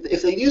enough.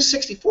 If they used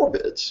 64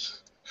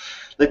 bits,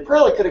 they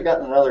probably could have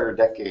gotten another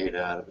decade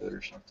out of it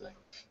or something.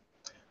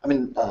 I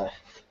mean,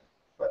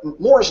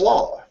 Moore's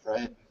law,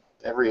 right?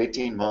 Every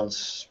 18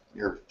 months,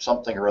 your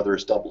something or other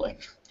is doubling.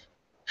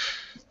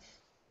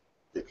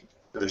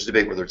 There's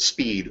debate whether it's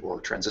speed or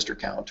transistor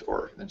count,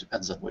 or it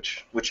depends on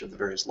which of the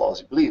various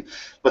laws you believe.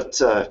 But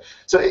so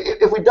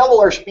if we double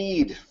our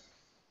speed,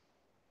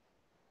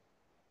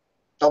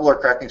 double our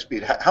cracking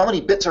speed, how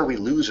many bits are we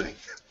losing?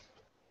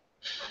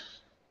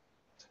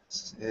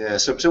 Yeah,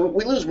 so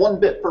we lose 1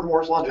 bit per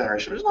Moore's law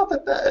generation, which is not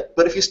that bad.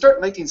 But if you start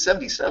in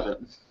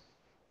 1977,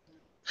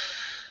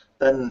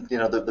 then you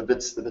know the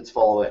bits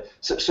fall away.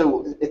 So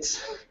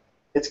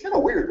it's kind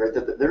of weird, right?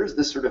 That there's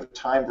this sort of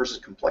time versus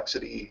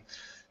complexity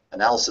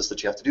analysis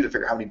that you have to do to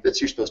figure out how many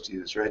bits you're supposed to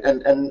use, right?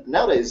 And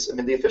nowadays, I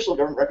mean, the official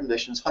government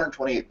recommendation is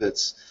 128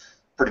 bits,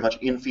 pretty much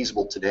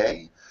infeasible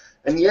today.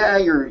 And yeah,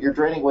 you're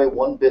draining away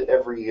 1 bit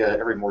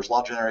every Moore's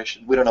law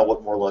generation. We don't know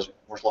what Moore's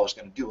law is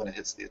going to do when it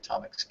hits the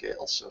atomic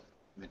scale. So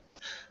I mean,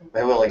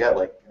 maybe we only got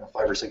like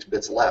 5 or 6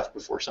 bits left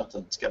before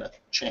something's going to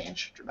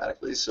change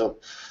dramatically. So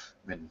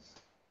I mean,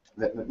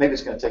 maybe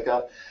it's going to take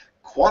off.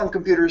 Quantum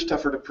computers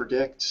tougher to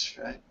predict,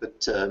 right?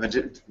 But I mean,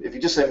 if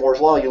you just say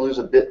Moore's law, you lose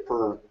a bit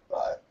per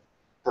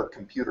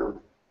computer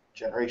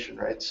generation,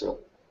 right? So,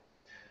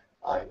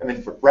 I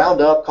mean, round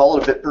up, call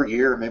it a bit per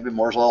year. Maybe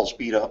Moore's law will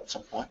speed up at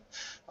some point.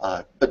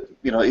 But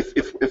you know,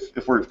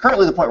 if we're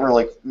currently at the point where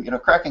like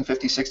cracking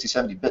 50, 60,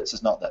 70 bits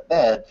is not that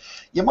bad,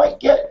 you might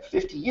get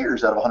 50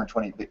 years out of a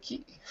 128-bit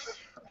key,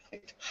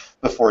 right?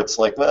 Before it's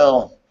like,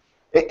 well,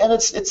 and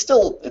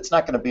it's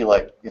not going to be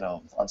like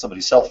on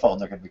somebody's cell phone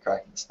they're going to be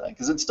cracking this thing,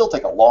 because it'd still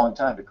take a long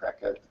time to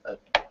crack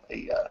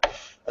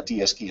a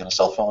DS key on a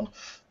cell phone.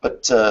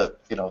 But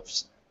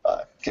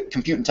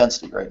compute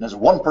intensity, right? And as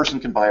one person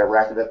can buy a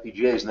rack of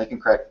FPGAs and they can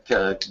crack,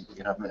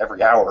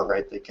 every hour,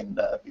 right? They can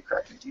be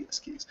cracking DS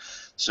keys.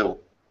 So,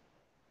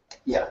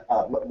 yeah,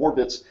 more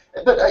bits.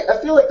 But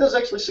I feel like this is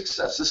actually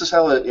success. This is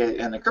how an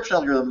encryption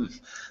algorithm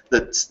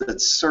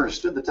that's sort of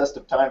stood the test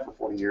of time for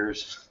 40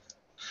 years.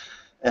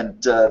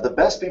 And the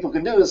best people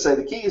can do is say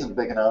the key isn't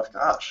big enough.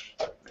 Gosh,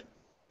 I mean,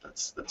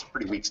 that's a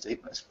pretty weak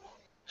statement.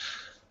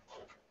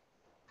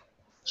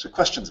 So,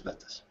 questions about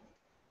this?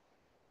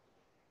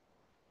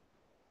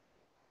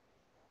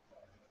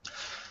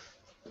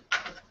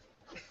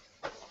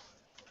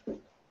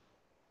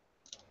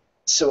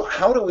 So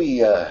how do we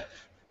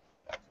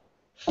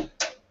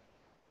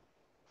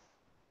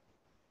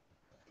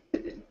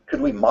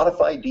could we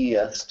modify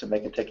DS to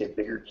make it take a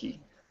bigger key?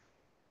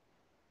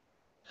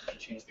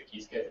 Change the key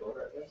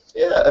scheduler, I guess.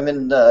 Yeah, I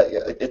mean,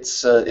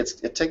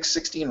 it takes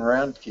 16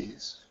 round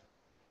keys.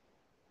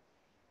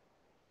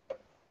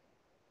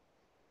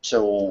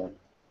 So,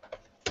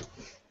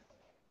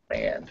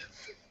 man,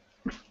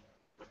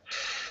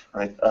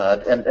 right?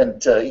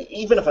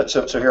 Even if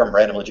so here I'm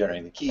randomly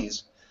generating the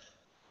keys.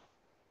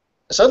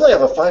 Suddenly I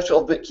have a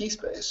 512-bit key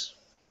space,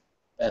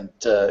 and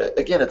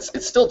again,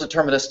 it's still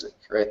deterministic,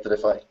 right? That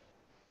if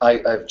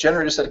I've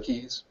generated a set of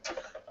keys,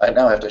 I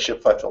now have to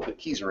ship 512-bit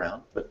keys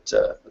around, but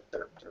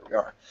there we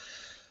are.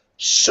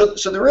 So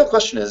the real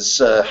question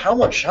is how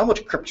much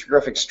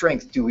cryptographic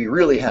strength do we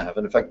really have?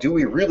 And in fact, do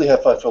we really have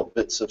 512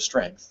 bits of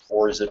strength,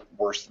 or is it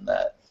worse than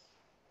that?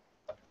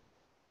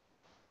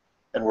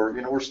 And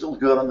we're still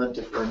good on the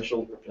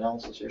differential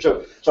analysis here.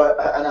 So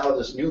I now have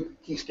this new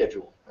key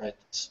schedule, right?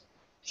 It's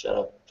set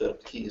up the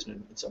keys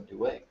in some new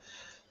way.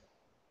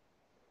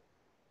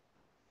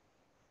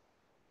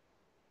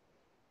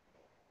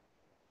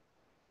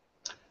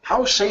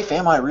 How safe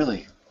am I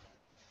really?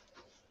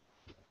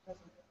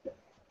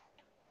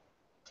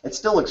 It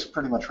still looks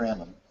pretty much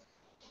random.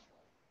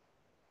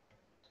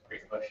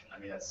 Great question. I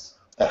mean, that's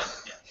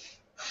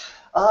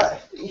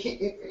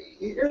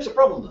Here's the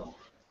problem, though.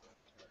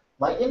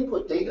 My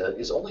input data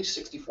is only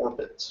 64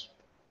 bits.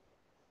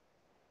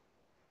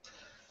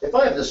 If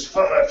I have this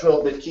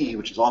 512-bit key,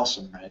 which is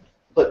awesome, right?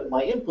 But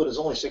my input is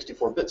only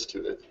 64 bits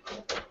to it,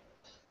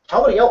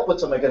 how many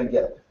outputs am I going to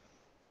get?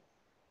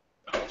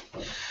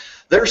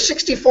 There are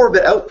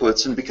 64-bit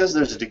outputs, and because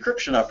there's a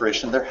decryption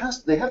operation,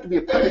 they have to be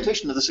a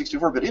permutation of the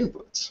 64-bit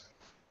inputs.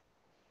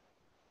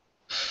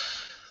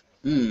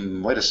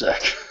 Wait a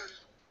sec.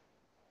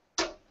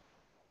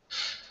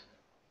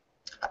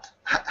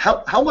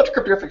 How much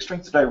cryptographic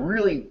strength did I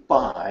really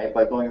buy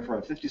by going from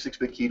a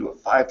 56-bit key to a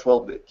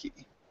 512-bit key?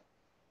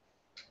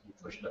 You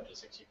push it up to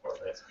 64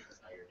 bits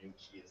because now your new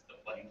key is the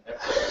plain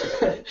text.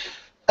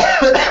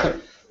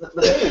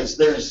 The thing is,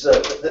 there's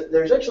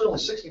actually only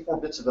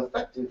 64 bits of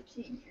effective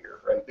key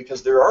here, right?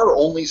 Because there are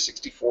only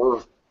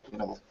 64,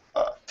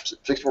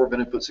 64-bit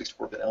input,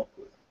 64-bit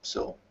output.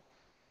 So,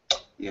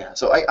 yeah.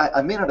 So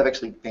I may not have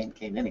actually gained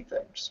anything,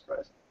 which is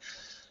surprising.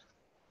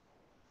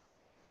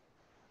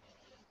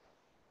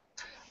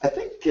 I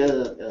think,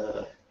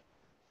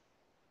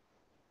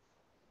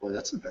 boy,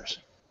 that's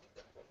embarrassing.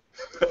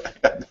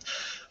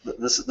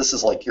 This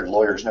is like your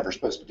lawyer's never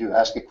supposed to do.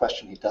 Ask a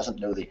question he doesn't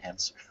know the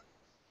answer.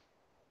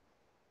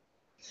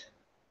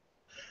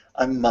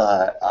 I'm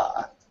yeah,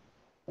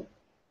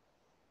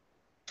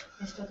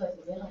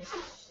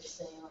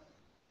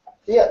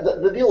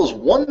 the deal is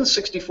one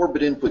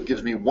 64-bit input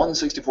gives me one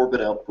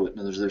 64-bit output,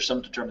 and there's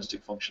some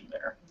deterministic function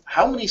there.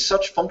 How many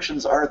such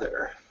functions are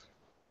there?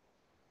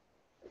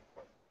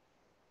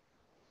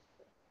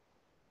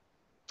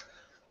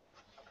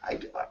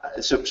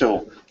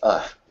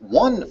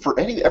 One for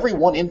every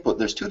one input,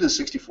 there's 2 to the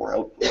 64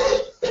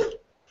 outputs.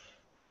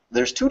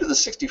 There's 2 to the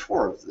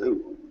 64 of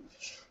those.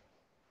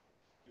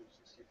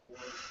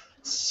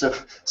 So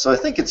I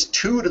think it's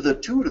 2 to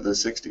the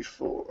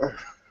 64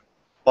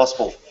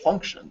 possible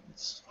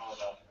functions.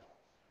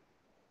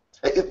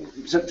 So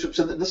this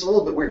is a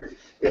little bit weird.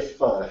 If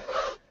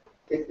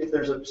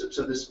there's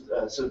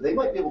so they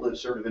might be able to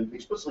sort of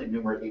explicitly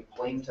enumerate a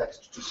plain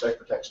text to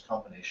ciphertext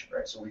combination,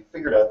 right? So we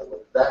figured out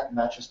that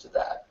matches to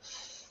that,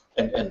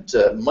 and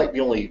might be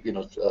only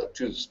 2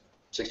 to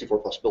 64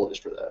 possibilities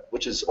for that,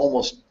 which is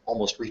almost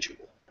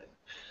reachable. Right?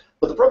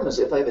 But the problem is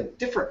if I have a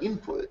different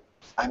input,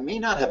 I may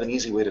not have an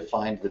easy way to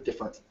find the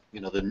different,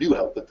 the new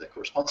output that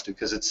corresponds to,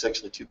 because it's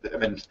actually 2 bit. I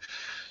mean,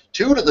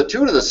 2 to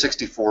the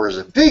 64 is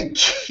a big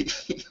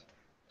key,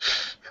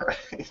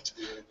 right?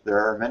 There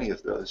are many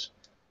of those.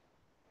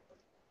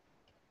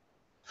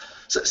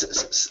 So, I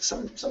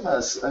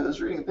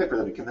was reading a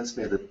paper that convinced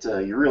me that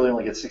you really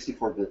only get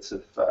 64 bits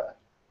of.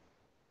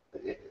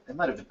 It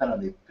might have depended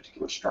on the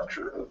particular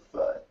structure of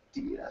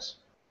DES.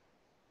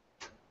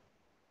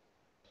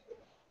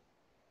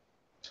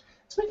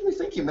 It's making me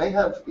think you may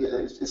have.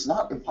 It's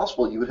not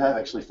impossible you would have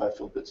actually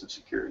 512 bits of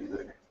security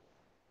there.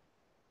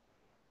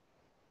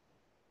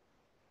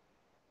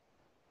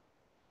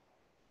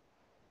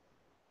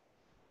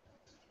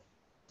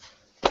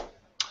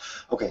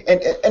 Okay.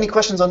 And any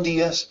questions on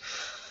DES?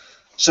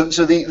 So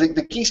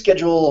the key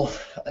schedule.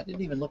 I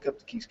didn't even look up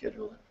the key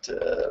schedule.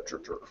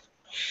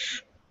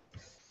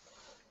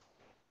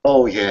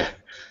 Oh yeah.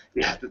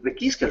 The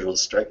key schedule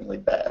is strikingly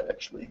bad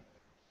actually.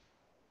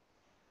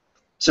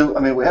 So, I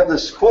mean, we have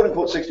this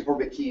quote-unquote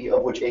 64-bit key,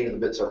 of which 8 of the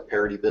bits are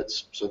parity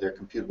bits, so they're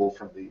computable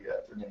from the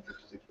remaining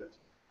 56 bits.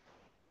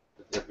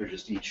 They're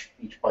just each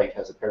byte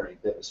has a parity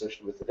bit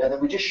associated with it. And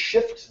then we just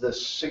shift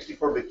this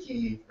 64-bit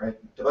key, right,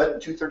 divide it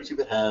into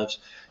 32-bit halves.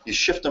 You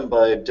shift them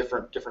by a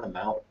different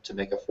amount to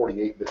make a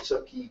 48-bit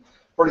subkey.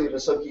 48-bit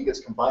subkey gets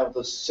combined with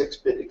those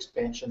 6-bit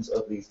expansions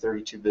of the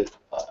 32-bit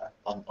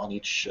on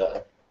each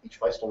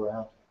Feistel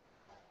round.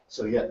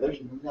 So, yeah,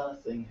 there's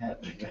nothing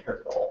happening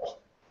there at all.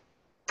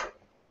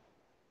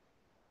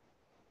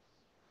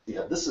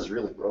 Yeah, this is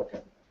really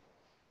broken.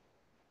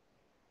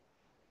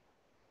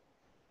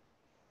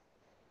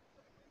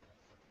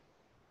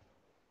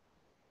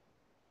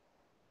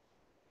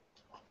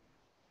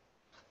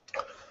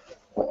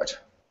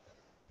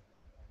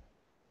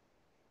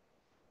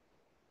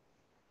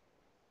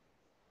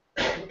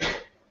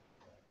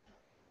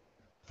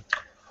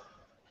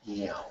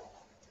 Yeah.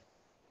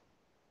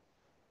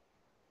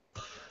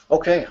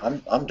 Okay,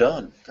 I'm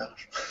done.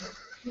 Gosh,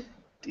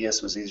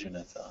 DS was easier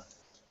than I thought.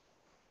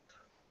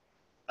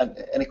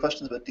 Any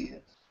questions about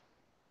DS?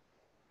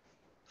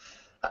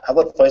 How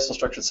about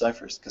Feistel-structured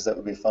ciphers? Because that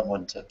would be a fun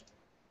one to.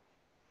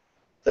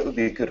 That would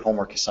be a good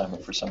homework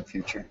assignment for some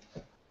future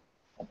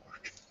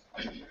homework.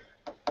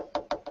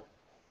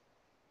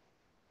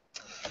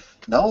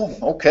 No?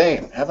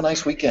 Okay. Have a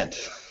nice weekend.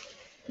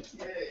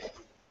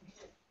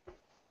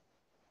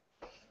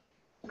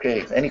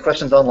 Okay. Any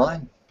questions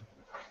online?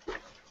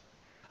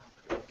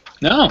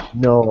 No.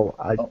 No,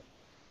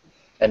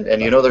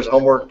 And you know there's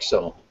homework,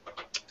 so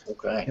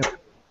okay.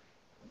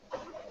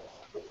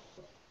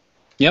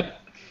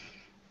 Yep.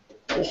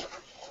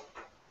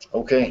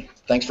 Okay.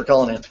 Thanks for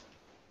calling in.